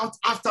came out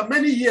after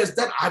many years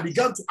that I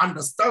began to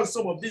understand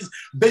some of these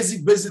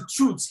basic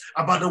truths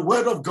about the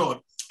word of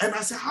God. And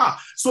I said,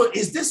 so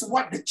is this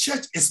what the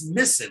church is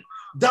missing?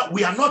 that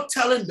we are not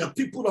telling the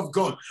people of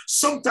God.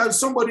 Sometimes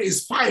somebody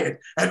is fired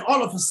and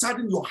all of a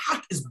sudden your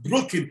heart is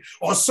broken,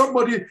 or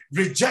somebody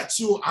rejects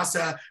you as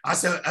a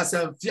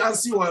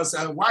fiancé or as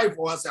a wife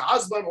or as a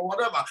husband or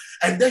whatever,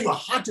 and then your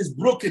heart is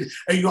broken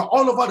and you're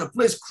all over the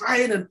place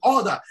crying and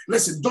all that.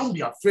 Listen, don't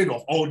be afraid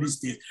of all these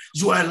things.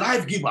 You are a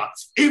life giver.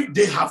 If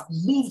they have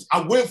moved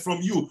away from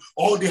you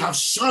or they have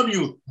shunned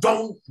you,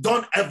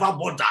 don't ever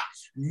bother.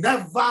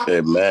 Never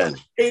Amen.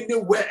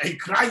 Anywhere and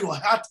cry your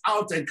heart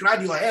out and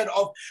cry your head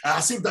off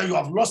as if that you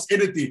have lost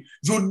anything.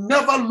 You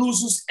never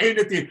lose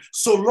anything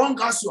so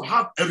long as you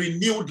have a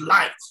renewed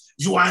life.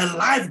 You are a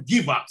life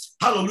giver.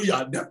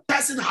 Hallelujah. The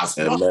person has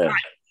lost life,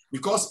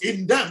 because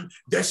in them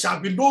there shall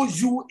be no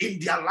you in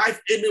their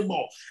life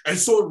anymore. And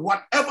so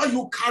whatever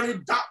you carry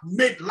that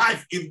made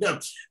life in them,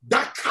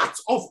 that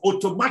cuts off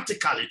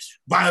automatically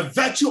by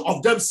virtue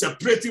of them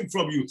separating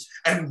from you.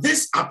 And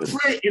this I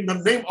pray in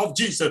the name of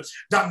Jesus,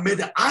 that may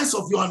the eyes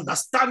of your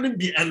understanding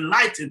be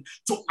enlightened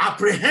to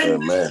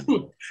apprehend the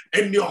truth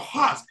in your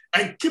heart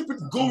and keep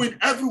it going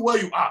everywhere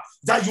you are,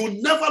 that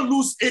you never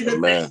lose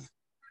anything.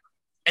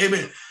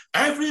 Amen.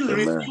 Every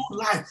renewed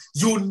life,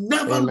 you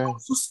never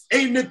lose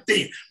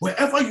anything.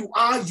 Wherever you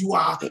are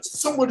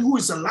somebody who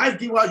is a life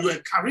giver, you're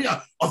a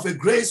carrier of a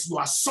grace, you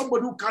are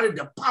somebody who carries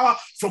the power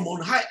from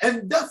on high,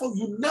 and therefore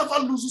you never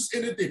lose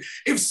anything.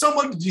 If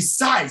somebody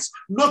decides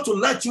not to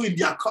let you in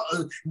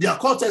their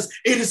quarters,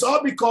 it is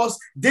all because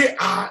they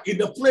are in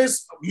the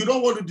place you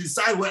don't want to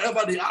decide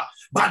wherever they are,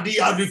 but they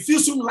are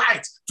refusing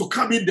light to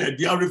come in there.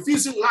 They are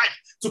refusing light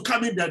to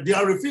come in there. They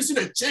are refusing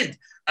a change,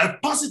 a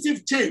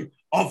positive change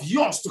of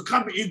yours to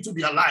come into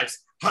their lives.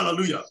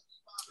 Hallelujah.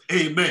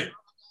 Amen.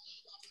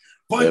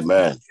 Point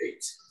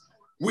 8.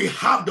 We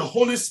have the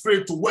Holy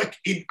Spirit to work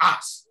in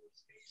us.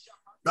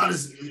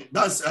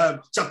 That's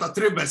chapter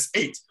 3, verse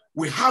 8.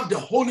 We have the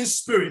Holy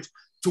Spirit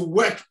to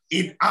work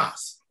in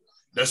us.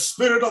 The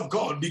Spirit of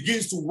God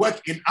begins to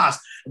work in us.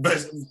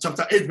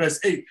 Chapter 8, verse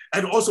 8,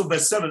 and also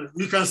verse 7.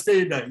 You can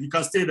stay there. You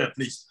can stay there,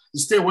 please.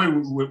 You stay where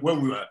we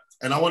were.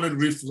 And I want to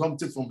read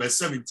something from verse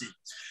 17.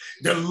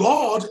 The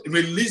Lord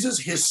releases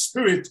his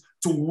Spirit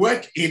to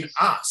work in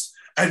us.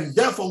 And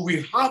therefore,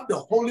 we have the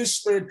Holy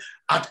Spirit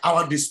at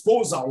our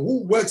disposal,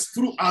 who works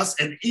through us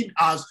and in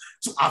us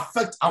to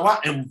affect our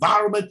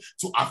environment,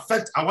 to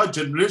affect our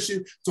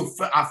generation, to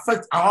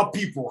affect our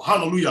people.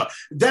 Hallelujah.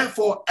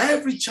 Therefore,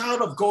 every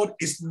child of God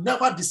is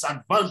never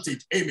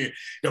disadvantaged. Amen.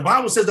 The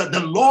Bible says that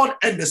the Lord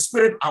and the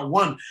Spirit are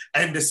one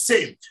and the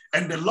same.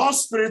 And the Lord's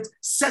Spirit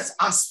sets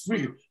us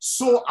free,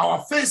 so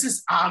our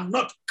faces are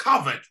not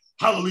covered.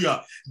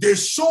 Hallelujah. They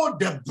show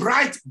the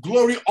bright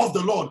glory of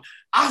the Lord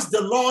as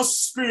the Lord's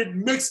Spirit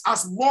makes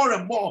us more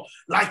and more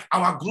like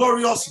our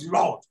glorious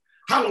Lord.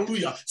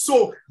 Hallelujah.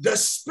 So the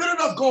Spirit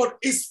of God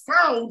is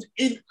found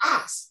in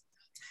us.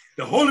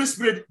 The Holy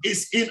Spirit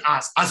is in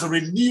us as a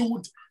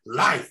renewed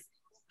life.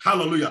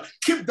 Hallelujah.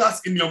 Keep that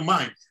in your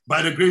mind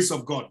by the grace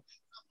of God.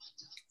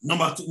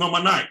 Number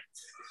 9.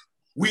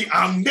 We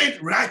are made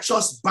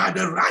righteous by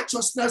the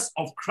righteousness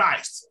of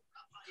Christ.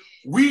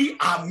 We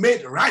are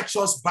made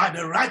righteous by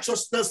the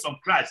righteousness of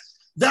Christ.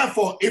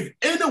 Therefore, if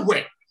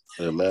anywhere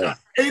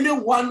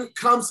anyone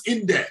comes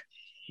in there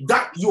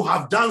that you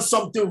have done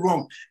something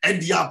wrong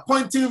and they are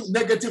pointing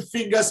negative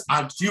fingers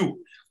at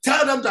you,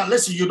 tell them that,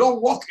 listen, you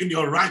don't walk in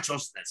your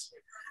righteousness.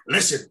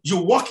 Listen, you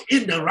walk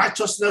in the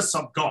righteousness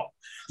of God.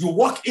 You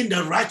walk in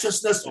the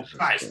righteousness of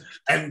Christ.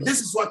 And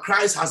this is what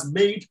Christ has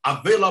made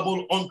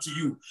available unto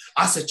you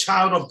as a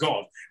child of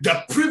God.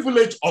 The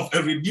privilege of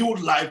a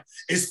renewed life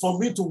is for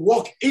me to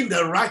walk in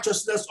the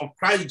righteousness of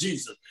Christ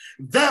Jesus.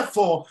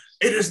 Therefore,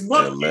 it is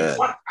not in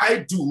what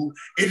I do,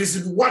 it is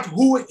in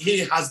who he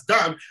has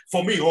done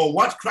for me, or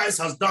what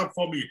Christ has done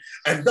for me.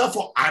 And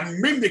therefore, I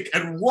mimic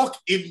and walk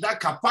in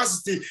that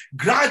capacity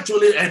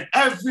gradually and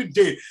every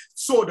day.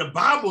 So the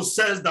Bible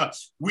says that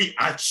we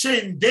are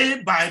changed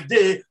day by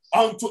day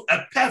unto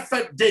a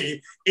perfect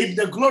day in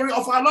the glory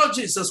of our Lord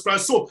Jesus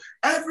Christ. So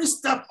every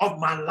step of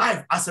my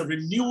life as a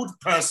renewed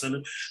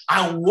person,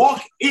 I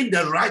walk in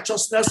the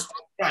righteousness of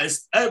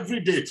Christ every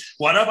day.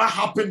 Whatever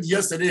happened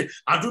yesterday,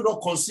 I do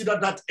not consider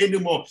that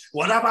anymore.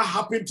 Whatever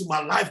happened to my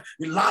life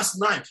last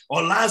night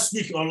or last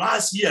week or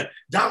last year,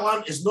 that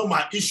one is not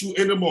my issue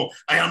anymore.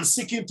 I am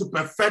seeking to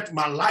perfect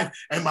my life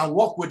and my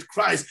walk with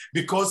Christ,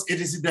 because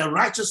it is in the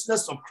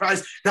righteousness of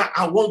Christ that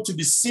I want to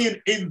be seen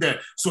in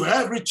there. So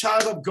every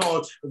child of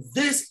God,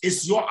 this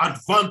is your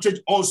advantage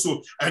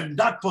also, and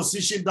that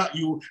position that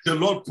the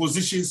Lord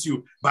positions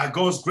you by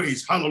God's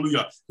grace.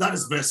 Hallelujah. That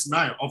is verse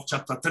 9 of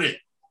chapter 3.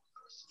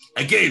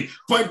 Again,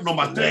 point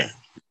number 3.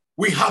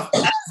 We have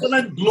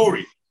excellent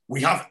glory.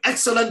 We have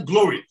excellent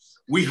glory.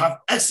 We have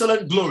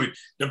excellent glory.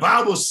 The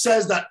Bible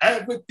says that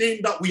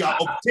everything that we are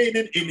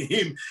obtaining in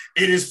him,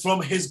 it is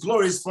from his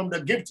glory, it's from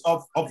the gift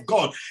of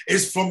God,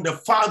 it's from the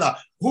Father,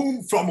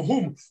 from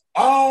whom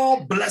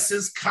all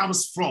blessings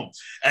comes from,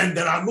 and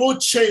there are no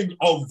change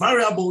or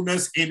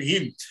variableness in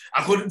him,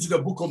 according to the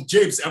book of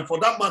James. And for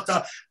that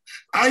matter,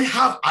 I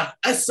have an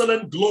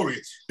excellent glory.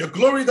 The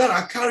glory that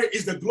I carry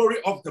is the glory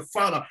of the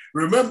Father.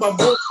 Remember,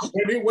 Moses,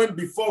 when he went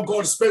before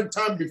God, spent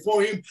time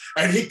before him,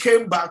 and he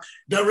came back,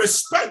 the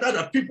respect that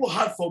the people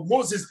had for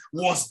Moses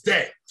was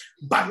there.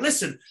 But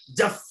listen,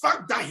 the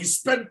fact that he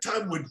spent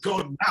time with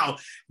God now,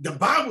 the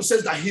Bible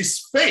says that his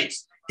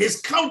face,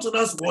 his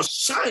countenance was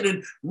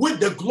shining with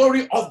the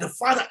glory of the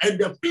Father, and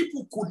the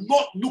people could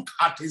not look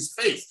at his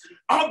face,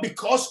 all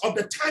because of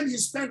the time he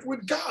spent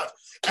with God.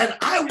 And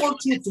I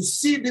want you to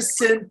see the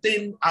same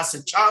thing as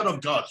a child of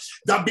God,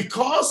 that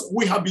because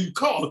we have been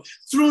called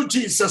through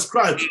Jesus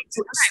Christ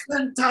to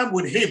spend time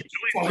with him,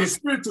 for his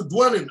spirit to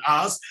dwell in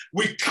us,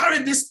 we carry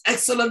this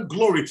excellent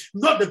glory,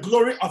 not the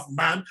glory of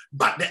man,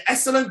 but the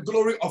excellent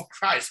glory of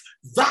Christ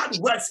that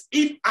works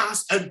in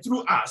us and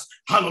through us.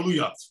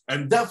 Hallelujah.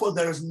 And therefore,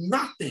 there is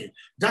nothing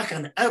that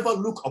can ever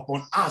look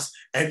upon us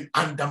and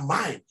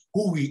undermine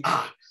who we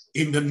are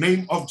in the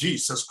name of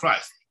Jesus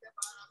Christ.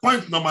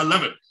 Point number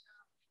 11.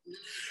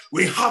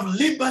 We have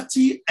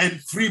liberty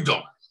and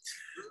freedom,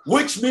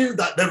 which means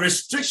that the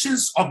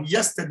restrictions of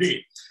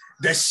yesterday,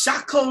 the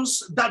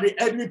shackles that the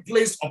enemy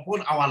placed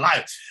upon our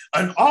life,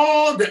 and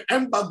all the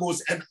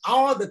embargoes and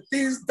all the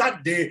things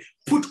that they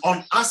put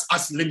on us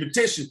as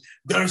limitation,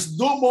 there is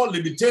no more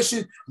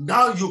limitation.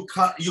 Now you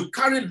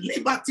carry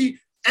liberty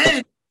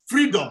and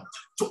freedom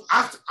to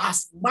act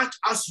as much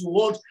as you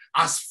want,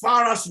 as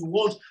far as you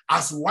want,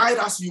 as wide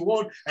as you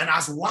want, and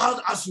as wild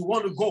as you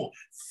want to go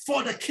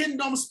for the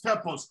kingdom's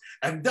purpose.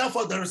 And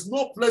therefore, there is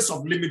no place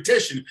of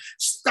limitation.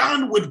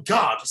 Stand with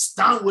God,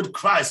 stand with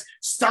Christ,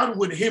 stand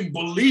with him.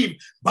 Believe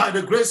by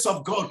the grace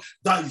of God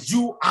that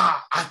you are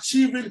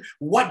achieving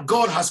what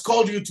God has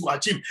called you to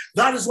achieve.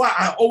 That is why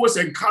I always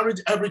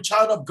encourage every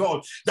child of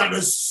God that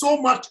there's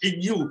so much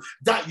in you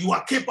that you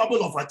are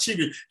capable of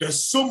achieving.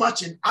 There's so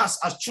much in us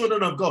as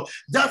children of God.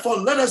 Therefore,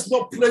 let us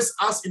not place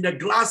us in a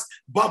glass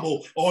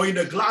bubble or in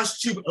a glass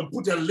tube and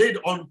put a lid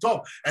on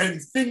top and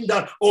think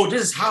that, oh,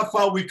 this is how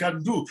far we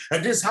can do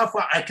and this is how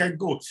far I can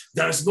go.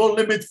 There is no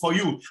limit for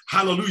you.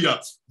 Hallelujah.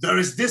 There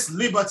is this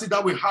liberty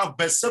that we have,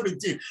 verse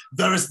 17.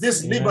 There is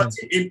this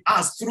liberty in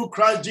us through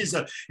Christ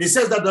Jesus. It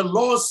says that the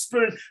Lord's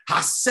Spirit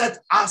has set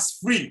us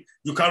free.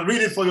 You can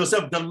read it for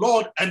yourself. The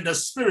Lord and the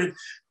Spirit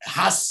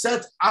has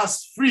set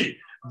us free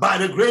by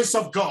the grace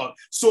of God.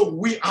 So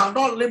we are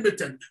not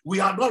limited. We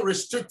are not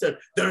restricted.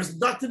 There is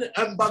nothing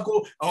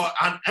embargo or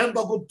an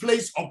embargo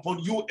placed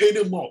upon you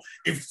anymore.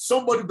 If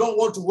somebody don't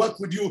want to work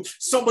with you,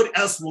 somebody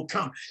else will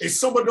come. If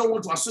somebody don't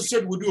want to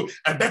associate with you,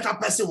 a better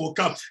person will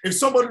come. If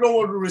somebody don't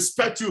want to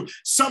respect you,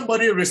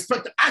 somebody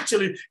respect.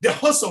 Actually, the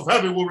host of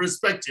heaven will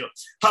respect you.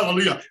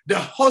 Hallelujah. The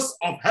host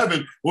of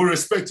heaven will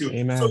respect you.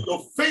 Amen. So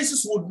your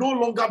faces will no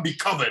longer be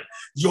covered.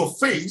 Your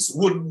face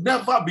will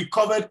never be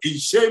covered in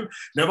shame,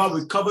 never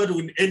be covered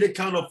in any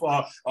kind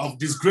of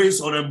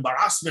disgrace or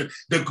embarrassment.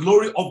 The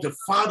glory of the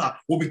Father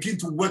will begin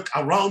to work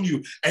around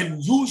you,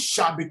 and you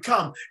shall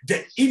become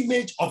the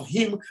image of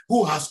him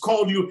who has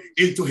called you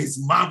into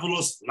his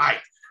marvelous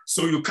light.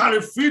 So you carry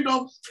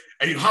freedom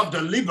and you have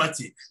the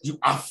liberty. You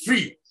are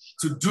free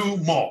to do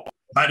more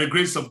by the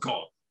grace of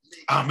God.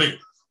 Amen.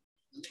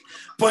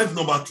 Point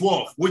number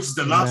 12, which is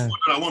the last one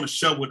that I want to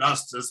share with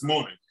us this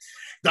morning,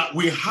 that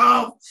we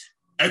have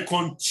a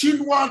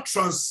continual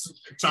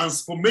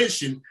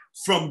transformation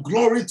from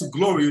glory to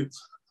glory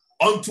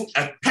unto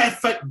a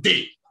perfect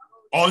day,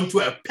 unto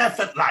a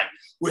perfect life.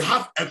 We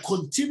have a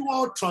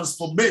continual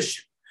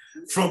transformation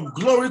from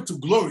glory to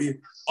glory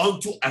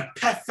unto a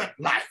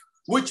perfect life,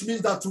 which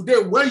means that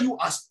today where you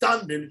are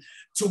standing,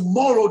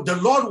 tomorrow the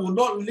Lord will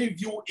not leave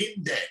you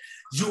in there.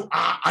 You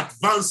are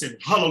advancing.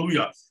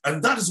 Hallelujah.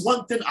 And that is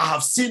one thing I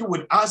have seen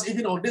with us,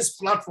 even on this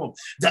platform,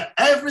 that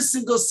every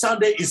single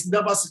Sunday is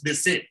never the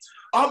same.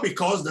 All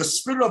because the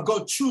Spirit of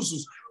God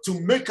chooses to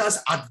make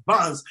us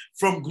advance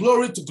from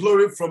glory to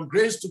glory, from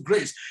grace to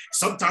grace.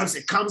 Sometimes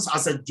it comes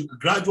as a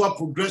gradual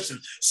progression.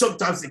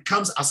 Sometimes it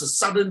comes as a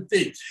sudden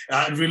thing,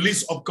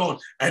 release of God.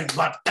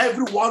 But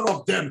every one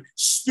of them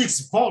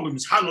speaks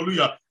volumes.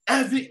 Hallelujah.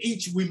 Every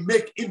inch we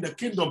make in the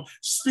kingdom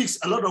speaks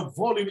a lot of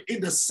volume in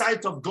the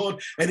sight of God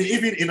and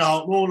even in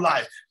our own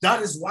life.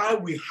 That is why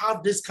we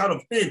have this kind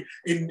of thing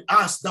in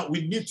us, that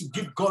we need to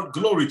give God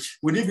glory.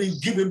 We need to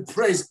give him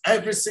praise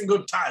every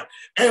single time,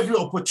 every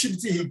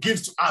opportunity he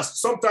gives to us.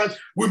 Sometimes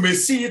we may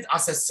see it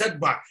as a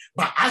setback,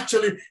 but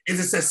actually it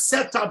is a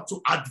setup to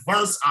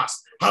advance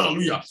us.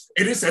 Hallelujah.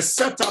 It is a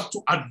setup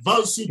to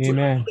advance you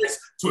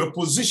to a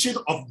position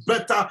of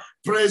better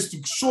praise, to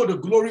show the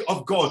glory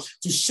of God,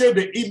 to share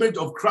the image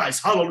of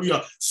Christ.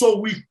 Hallelujah. So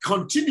we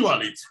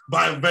continually,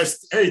 by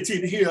verse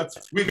 18 here,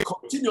 we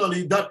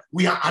continually that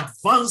we are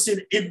advancing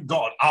in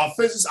God. Our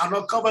faces are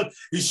not covered.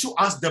 It shows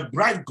us the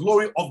bright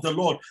glory of the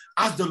Lord.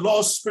 As the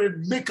Lord's Spirit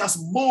make us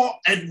more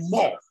and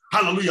more.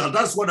 Hallelujah.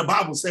 That's what the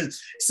Bible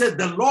says. It said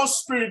the Lord's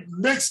Spirit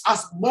makes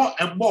us more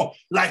and more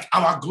like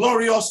our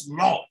glorious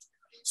Lord.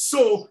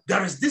 So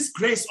there is this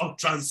grace of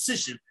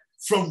transition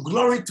from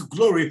glory to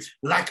glory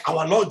like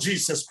our Lord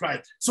Jesus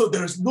Christ. So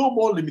there is no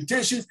more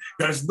limitations.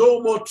 There is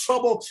no more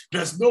trouble.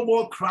 There's no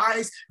more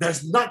cries.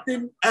 There's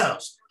nothing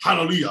else.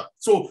 Hallelujah.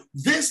 So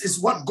this is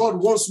what God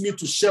wants me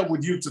to share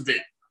with you today.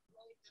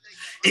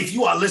 If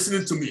you are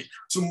listening to me,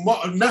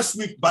 next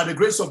week, by the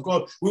grace of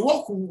God, we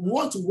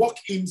want to walk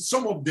in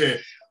some of the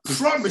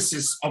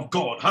promises of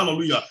God.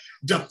 Hallelujah.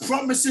 The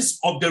promises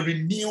of the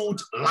renewed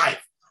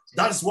life.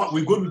 That's what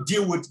we're going to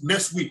deal with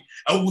next week.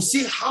 And we'll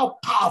see how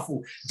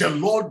powerful the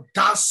Lord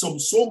does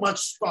so much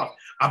stuff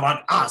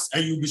about us.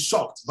 And you'll be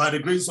shocked by the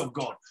grace of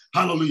God.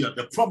 Hallelujah.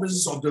 The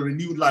promises of the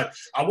renewed life.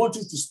 I want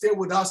you to stay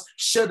with us.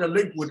 Share the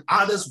link with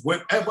others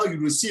whenever you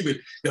receive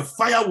it. The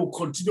fire will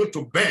continue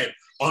to burn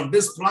on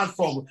this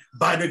platform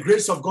by the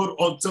grace of God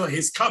until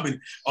his coming,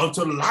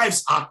 until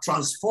lives are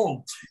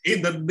transformed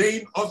in the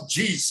name of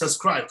Jesus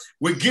Christ.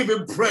 We give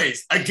him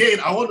praise. Again,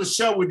 I want to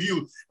share with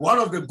you one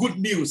of the good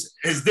news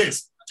is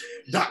this,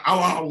 that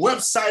our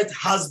website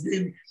has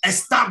been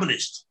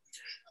established.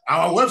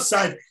 Our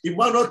website,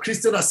 Emmanuel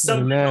Christian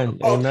Assembly,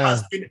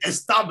 has been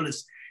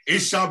established. It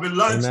shall be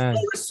launched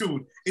very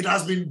soon. It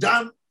has been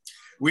done.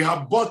 We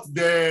have bought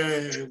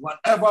the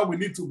whatever we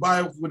need to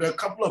buy with a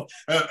couple of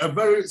a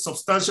very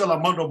substantial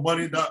amount of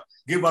money that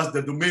give us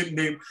the domain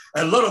name.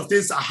 A lot of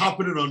things are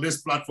happening on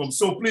this platform.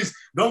 So please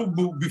don't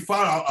be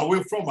far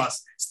away from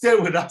us. Stay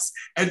with us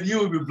and you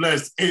will be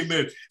blessed.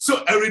 Amen.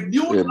 So a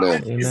renewed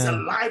life is a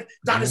life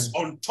that is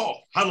on top.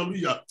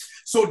 Hallelujah.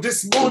 So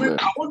this morning,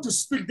 I want to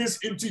speak this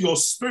into your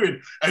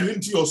spirit and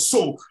into your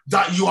soul,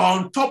 that you are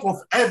on top of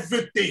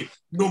everything,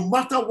 no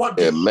matter what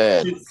they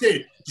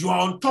say. You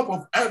are on top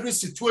of every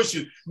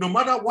situation, no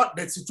matter what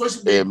the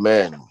situation may be.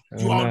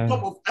 You are on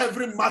top of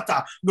every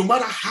matter, no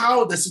matter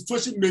how the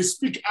situation may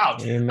speak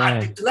out. I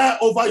declare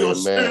over your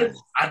spirit,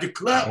 I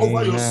declare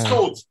over your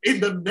soul,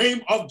 in the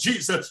name of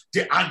Jesus,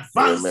 the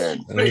advance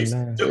in grace,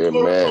 the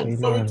glory from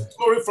glory to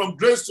glory, from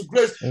grace to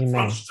grace,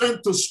 from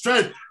strength to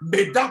strength.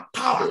 May that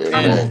power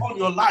come upon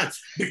your life,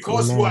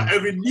 because you are a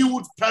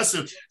renewed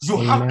person. You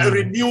have a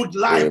renewed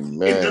life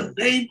in the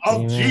name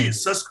of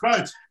Jesus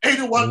Christ.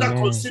 Anyone that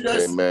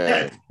considers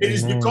death, it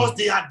is because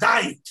they are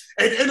dying.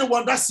 And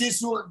anyone that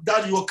sees you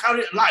that you will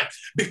carry life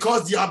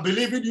because they are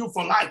believing you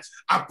for life,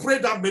 I pray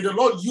that may the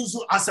Lord use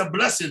you as a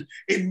blessing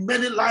in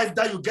many lives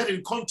that you get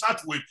in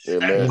contact with.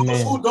 And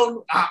those who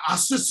don't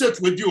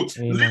associate with you,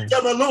 leave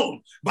them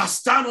alone, but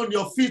stand on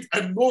your feet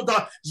and know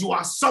that you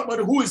are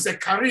somebody who is a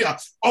carrier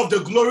of the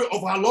glory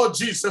of our Lord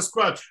Jesus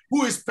Christ,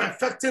 who is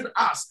perfecting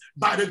us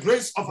by the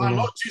grace of our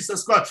Lord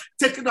Jesus Christ,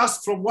 taking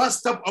us from one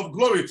step of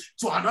glory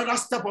to another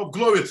step of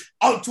glory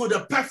unto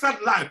the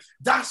perfect life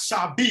that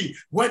shall be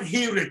when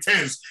he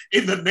returns,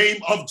 in the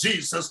name of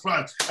Jesus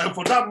Christ. And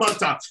for that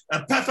matter,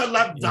 a perfect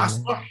life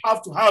does not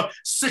have to have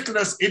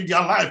sickness in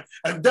their life.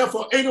 And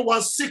therefore,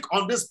 anyone sick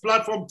on this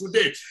platform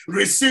today,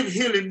 receive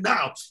healing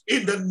now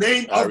in the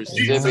name of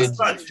Jesus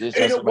Christ.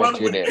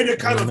 Anyone with any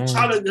kind of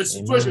challenge and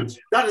situation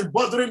that is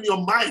bothering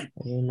your mind,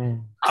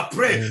 I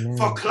pray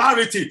for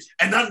clarity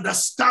and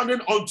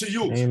understanding unto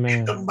you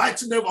in the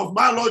mighty name of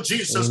my Lord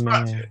Jesus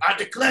Christ. I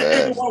declare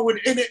anyone with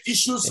any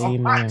issues of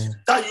mind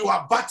that you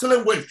are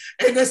battling with,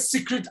 any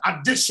secret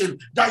addiction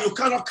that you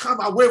cannot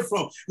come away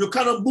from, you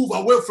cannot move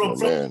away from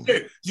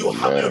today, you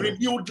have a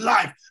renewed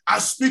life. I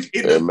speak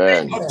in the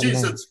name of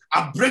Jesus.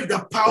 I break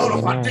the power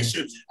of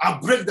addiction. I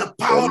break the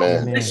power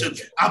of addiction.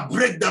 I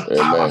break the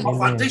power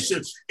of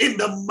addiction in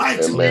the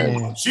mighty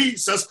name of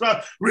Jesus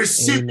Christ.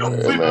 Receive your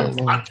freedom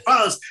to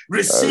advance.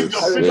 Receive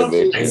your freedom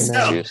to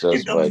excel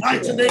in the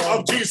mighty name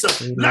of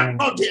Jesus. Let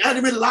not the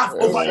enemy laugh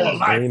over your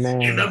life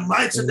in the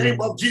mighty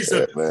name of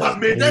Jesus. But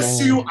may they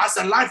see you as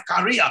a life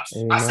carrier,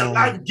 as a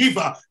life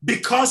giver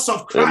because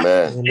of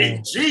Christ.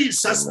 In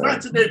Jesus'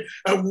 mighty name,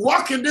 and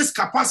walk in this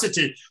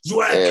capacity.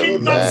 You are a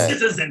kingdom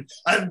citizen,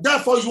 and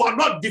therefore you are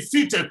not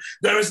defeated.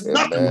 There is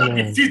nothing that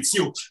defeats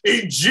you.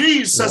 In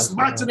Jesus'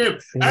 mighty name,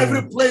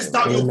 every place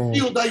that you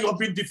feel that you have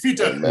been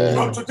defeated,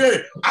 from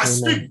today, I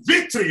speak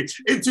victory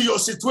into your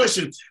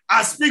situation.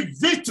 I speak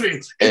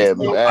victory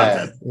into your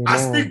matter. I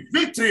speak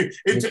victory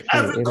into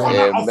every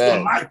corner of your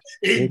life.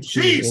 In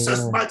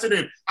Jesus' mighty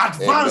name,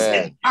 advance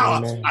in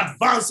power,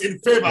 advance in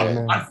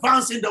favor,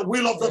 advance in the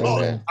will of the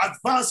Lord,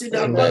 advance in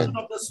the anointing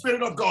of the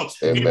Spirit of God.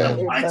 In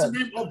the mighty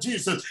name of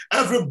Jesus,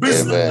 every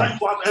business that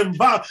you have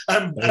embarked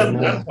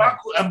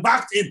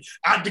in,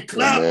 I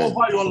declare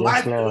over your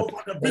life and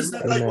over the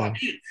business that you are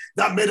in,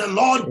 that may the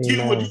Lord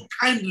deal with you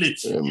kindly.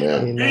 In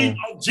the name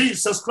of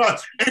Jesus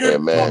Christ, any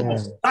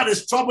trouble that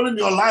is troubling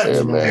your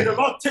life, may the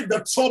Lord take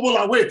the trouble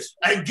away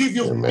and give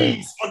you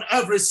peace on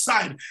every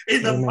side.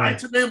 In the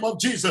mighty name of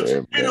Jesus,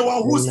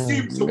 anyone who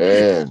seems to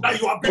be that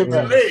you have been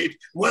delayed,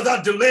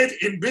 whether delayed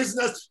in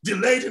business,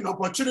 delayed in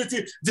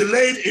opportunity,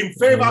 delayed in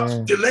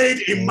favor,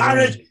 delayed in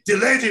marriage,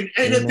 delayed in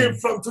anything,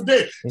 from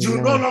today, you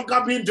will no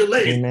longer be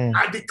delayed.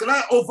 I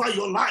declare over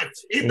your life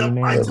in the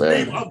mighty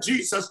name of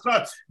Jesus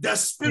Christ, the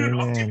spirit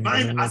of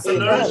divine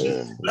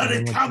acceleration, let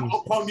it come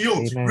upon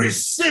you.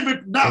 Receive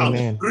it now.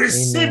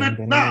 Receive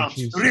it now.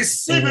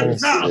 Receive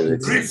it now.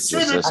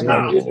 Receive it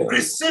now.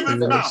 Receive it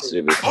now.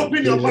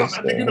 Open your mouth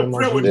and begin to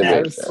pray with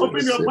me.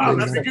 Open your mouth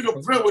and begin to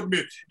pray with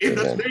me in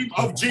the name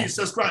of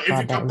Jesus Christ. If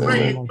you can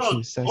pray in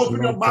tongues,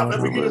 open your mouth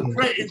and begin to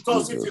pray in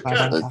tongues if you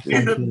can.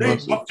 In the name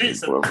of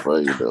Jesus.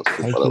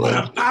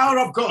 The power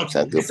of God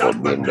is at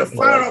work. The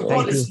fire of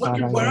God is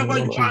working wherever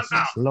you are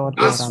now.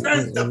 I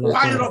sense the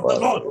fire of the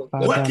Lord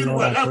working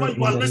wherever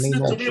you are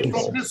listening to me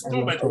from this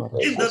moment.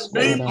 In the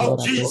name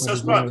of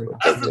Jesus Christ,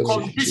 every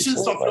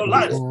conditions of your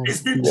life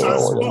is being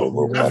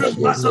transformed.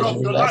 Every matter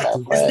of your life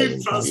is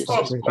being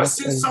transformed. I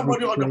see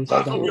somebody on the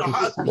path of your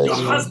heart. Your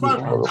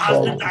husband has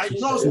been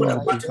diagnosed with a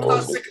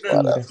particular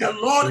sickness. The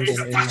Lord is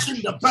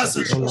touching the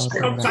person.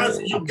 Sometimes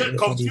you get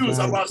confused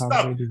about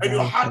stuff and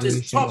your heart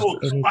is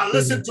troubled. But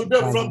listen to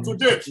them from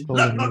today.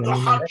 Let not your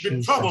heart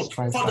be troubled,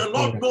 for the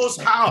Lord knows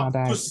how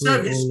to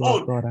save his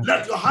own.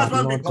 Let your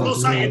husband be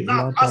closer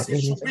enough as he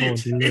should be.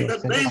 In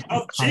the name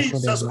of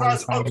Jesus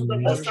Christ, unto the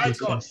Most High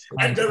God,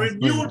 and the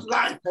renewed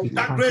life,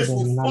 that grace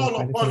will fall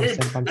upon him,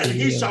 and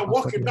he shall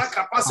walk in that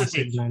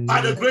capacity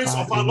by the grace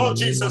of our Lord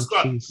Jesus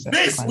Christ.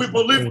 This we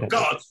believe,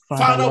 God.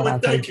 Father, we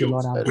thank you.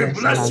 We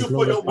bless you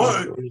for your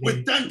word.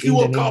 We thank you,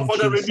 O God, for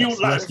the renewed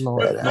life.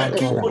 We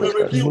thank you for the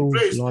renewed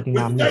grace.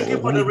 We thank you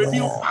for the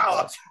renewed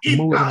power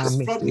in us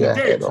from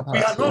today. We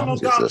are no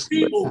longer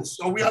feeble,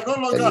 so we are no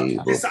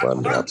longer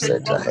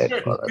disadvantaged from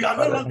today. We are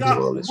no longer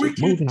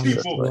wicked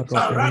people,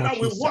 but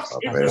rather we walk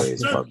in the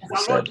strength of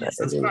our Lord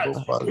Jesus Christ.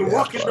 We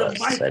walk in the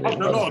might of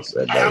the Lord.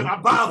 I am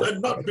above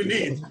and not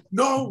beneath.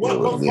 No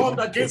weapon formed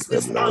against me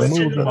stands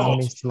anymore.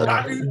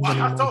 Every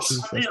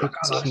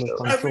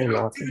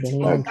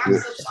activity of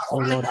darkness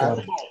shall find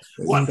no more.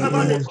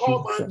 Whatever they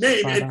call my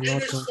name and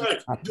any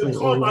strength, they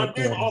call my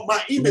name or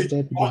my image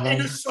or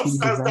any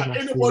substance that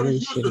anybody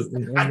uses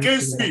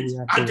against me,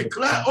 I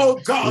declare, oh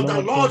God,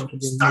 the Lord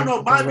stand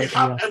on my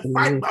behalf and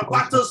fight my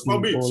battles for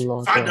me.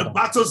 Fight the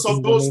battles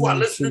of those who are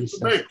listening to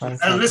me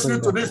and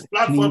listening to this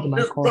platform,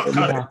 this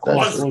broadcast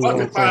on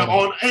Spotify,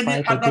 on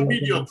any other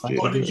medium,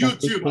 on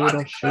YouTube. I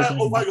declare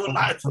over your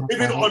life,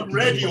 even on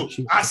radio,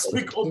 I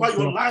speak over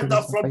your life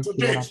that from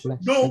today,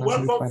 no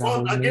weapon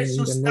formed against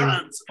you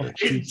stands.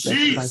 In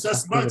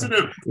Jesus' mighty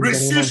name,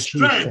 receive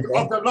strength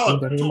of the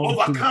Lord to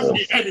overcome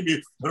the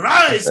enemy.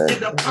 Rise in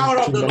the power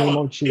of the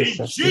Lord. In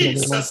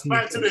Jesus'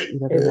 mighty name.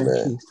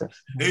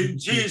 In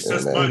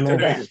Jesus' mighty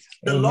name.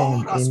 The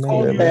Lord has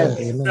called you to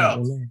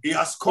himself. He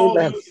has called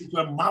you into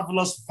a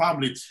marvelous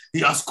family.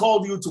 He has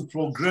called you to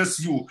progress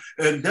you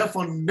and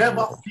therefore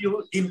never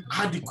feel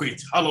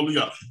inadequate.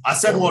 Hallelujah. I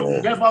said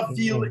what? Never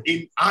feel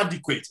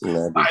inadequate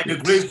by the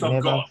grace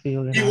of God.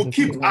 He will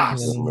keep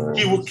us.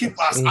 He will keep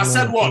us. I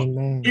said what?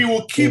 He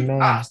will keep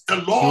us. The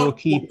Lord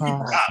will keep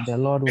us.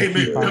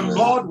 Amen. The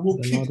Lord will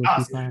keep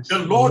us. The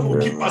Lord will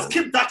keep us.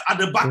 Keep that at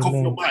the back of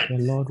your mind.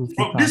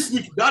 From this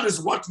week, that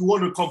is what you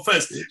want to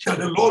confess, that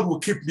the Lord will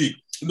keep me.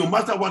 No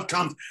matter what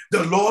comes,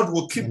 the Lord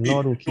will keep me.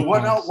 No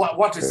matter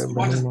what is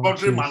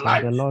bothering my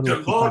life,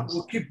 the Lord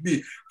will keep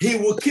me. He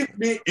will keep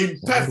me in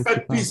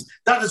perfect peace.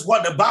 That is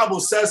what the Bible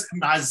says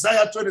in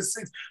Isaiah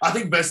 26, I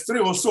think verse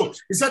 3 or so.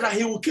 He said that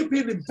he will keep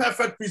him in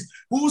perfect peace,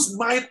 whose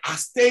mind are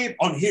stayed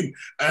on him,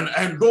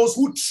 and those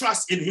who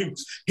trust in him.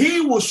 He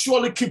will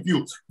surely keep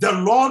you. The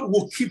Lord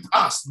will keep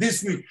us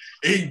this week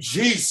in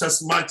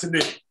Jesus' mighty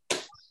name.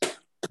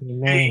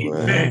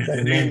 Amen.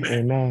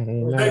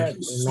 Amen. Thank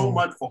you so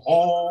much for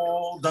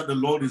all that the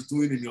Lord is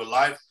doing in your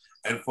life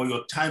and for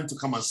your time to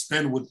come and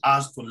spend with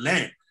us to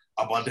learn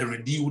about the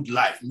renewed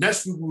life.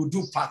 Next week, we will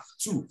do part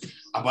 2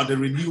 about the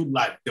renewed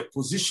life, the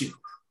position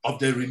of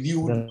the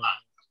renewed man,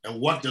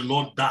 and what the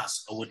Lord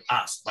does with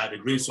us by the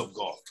grace of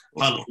God.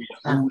 Hallelujah.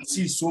 We will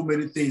see so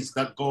many things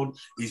that God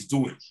is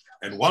doing.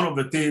 And one of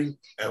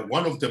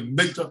the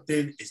major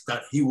things is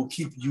that he will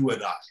keep you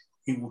and I.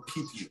 He will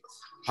keep you.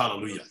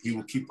 Hallelujah. He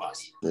will keep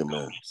us.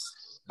 Amen.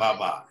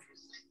 Bye-bye.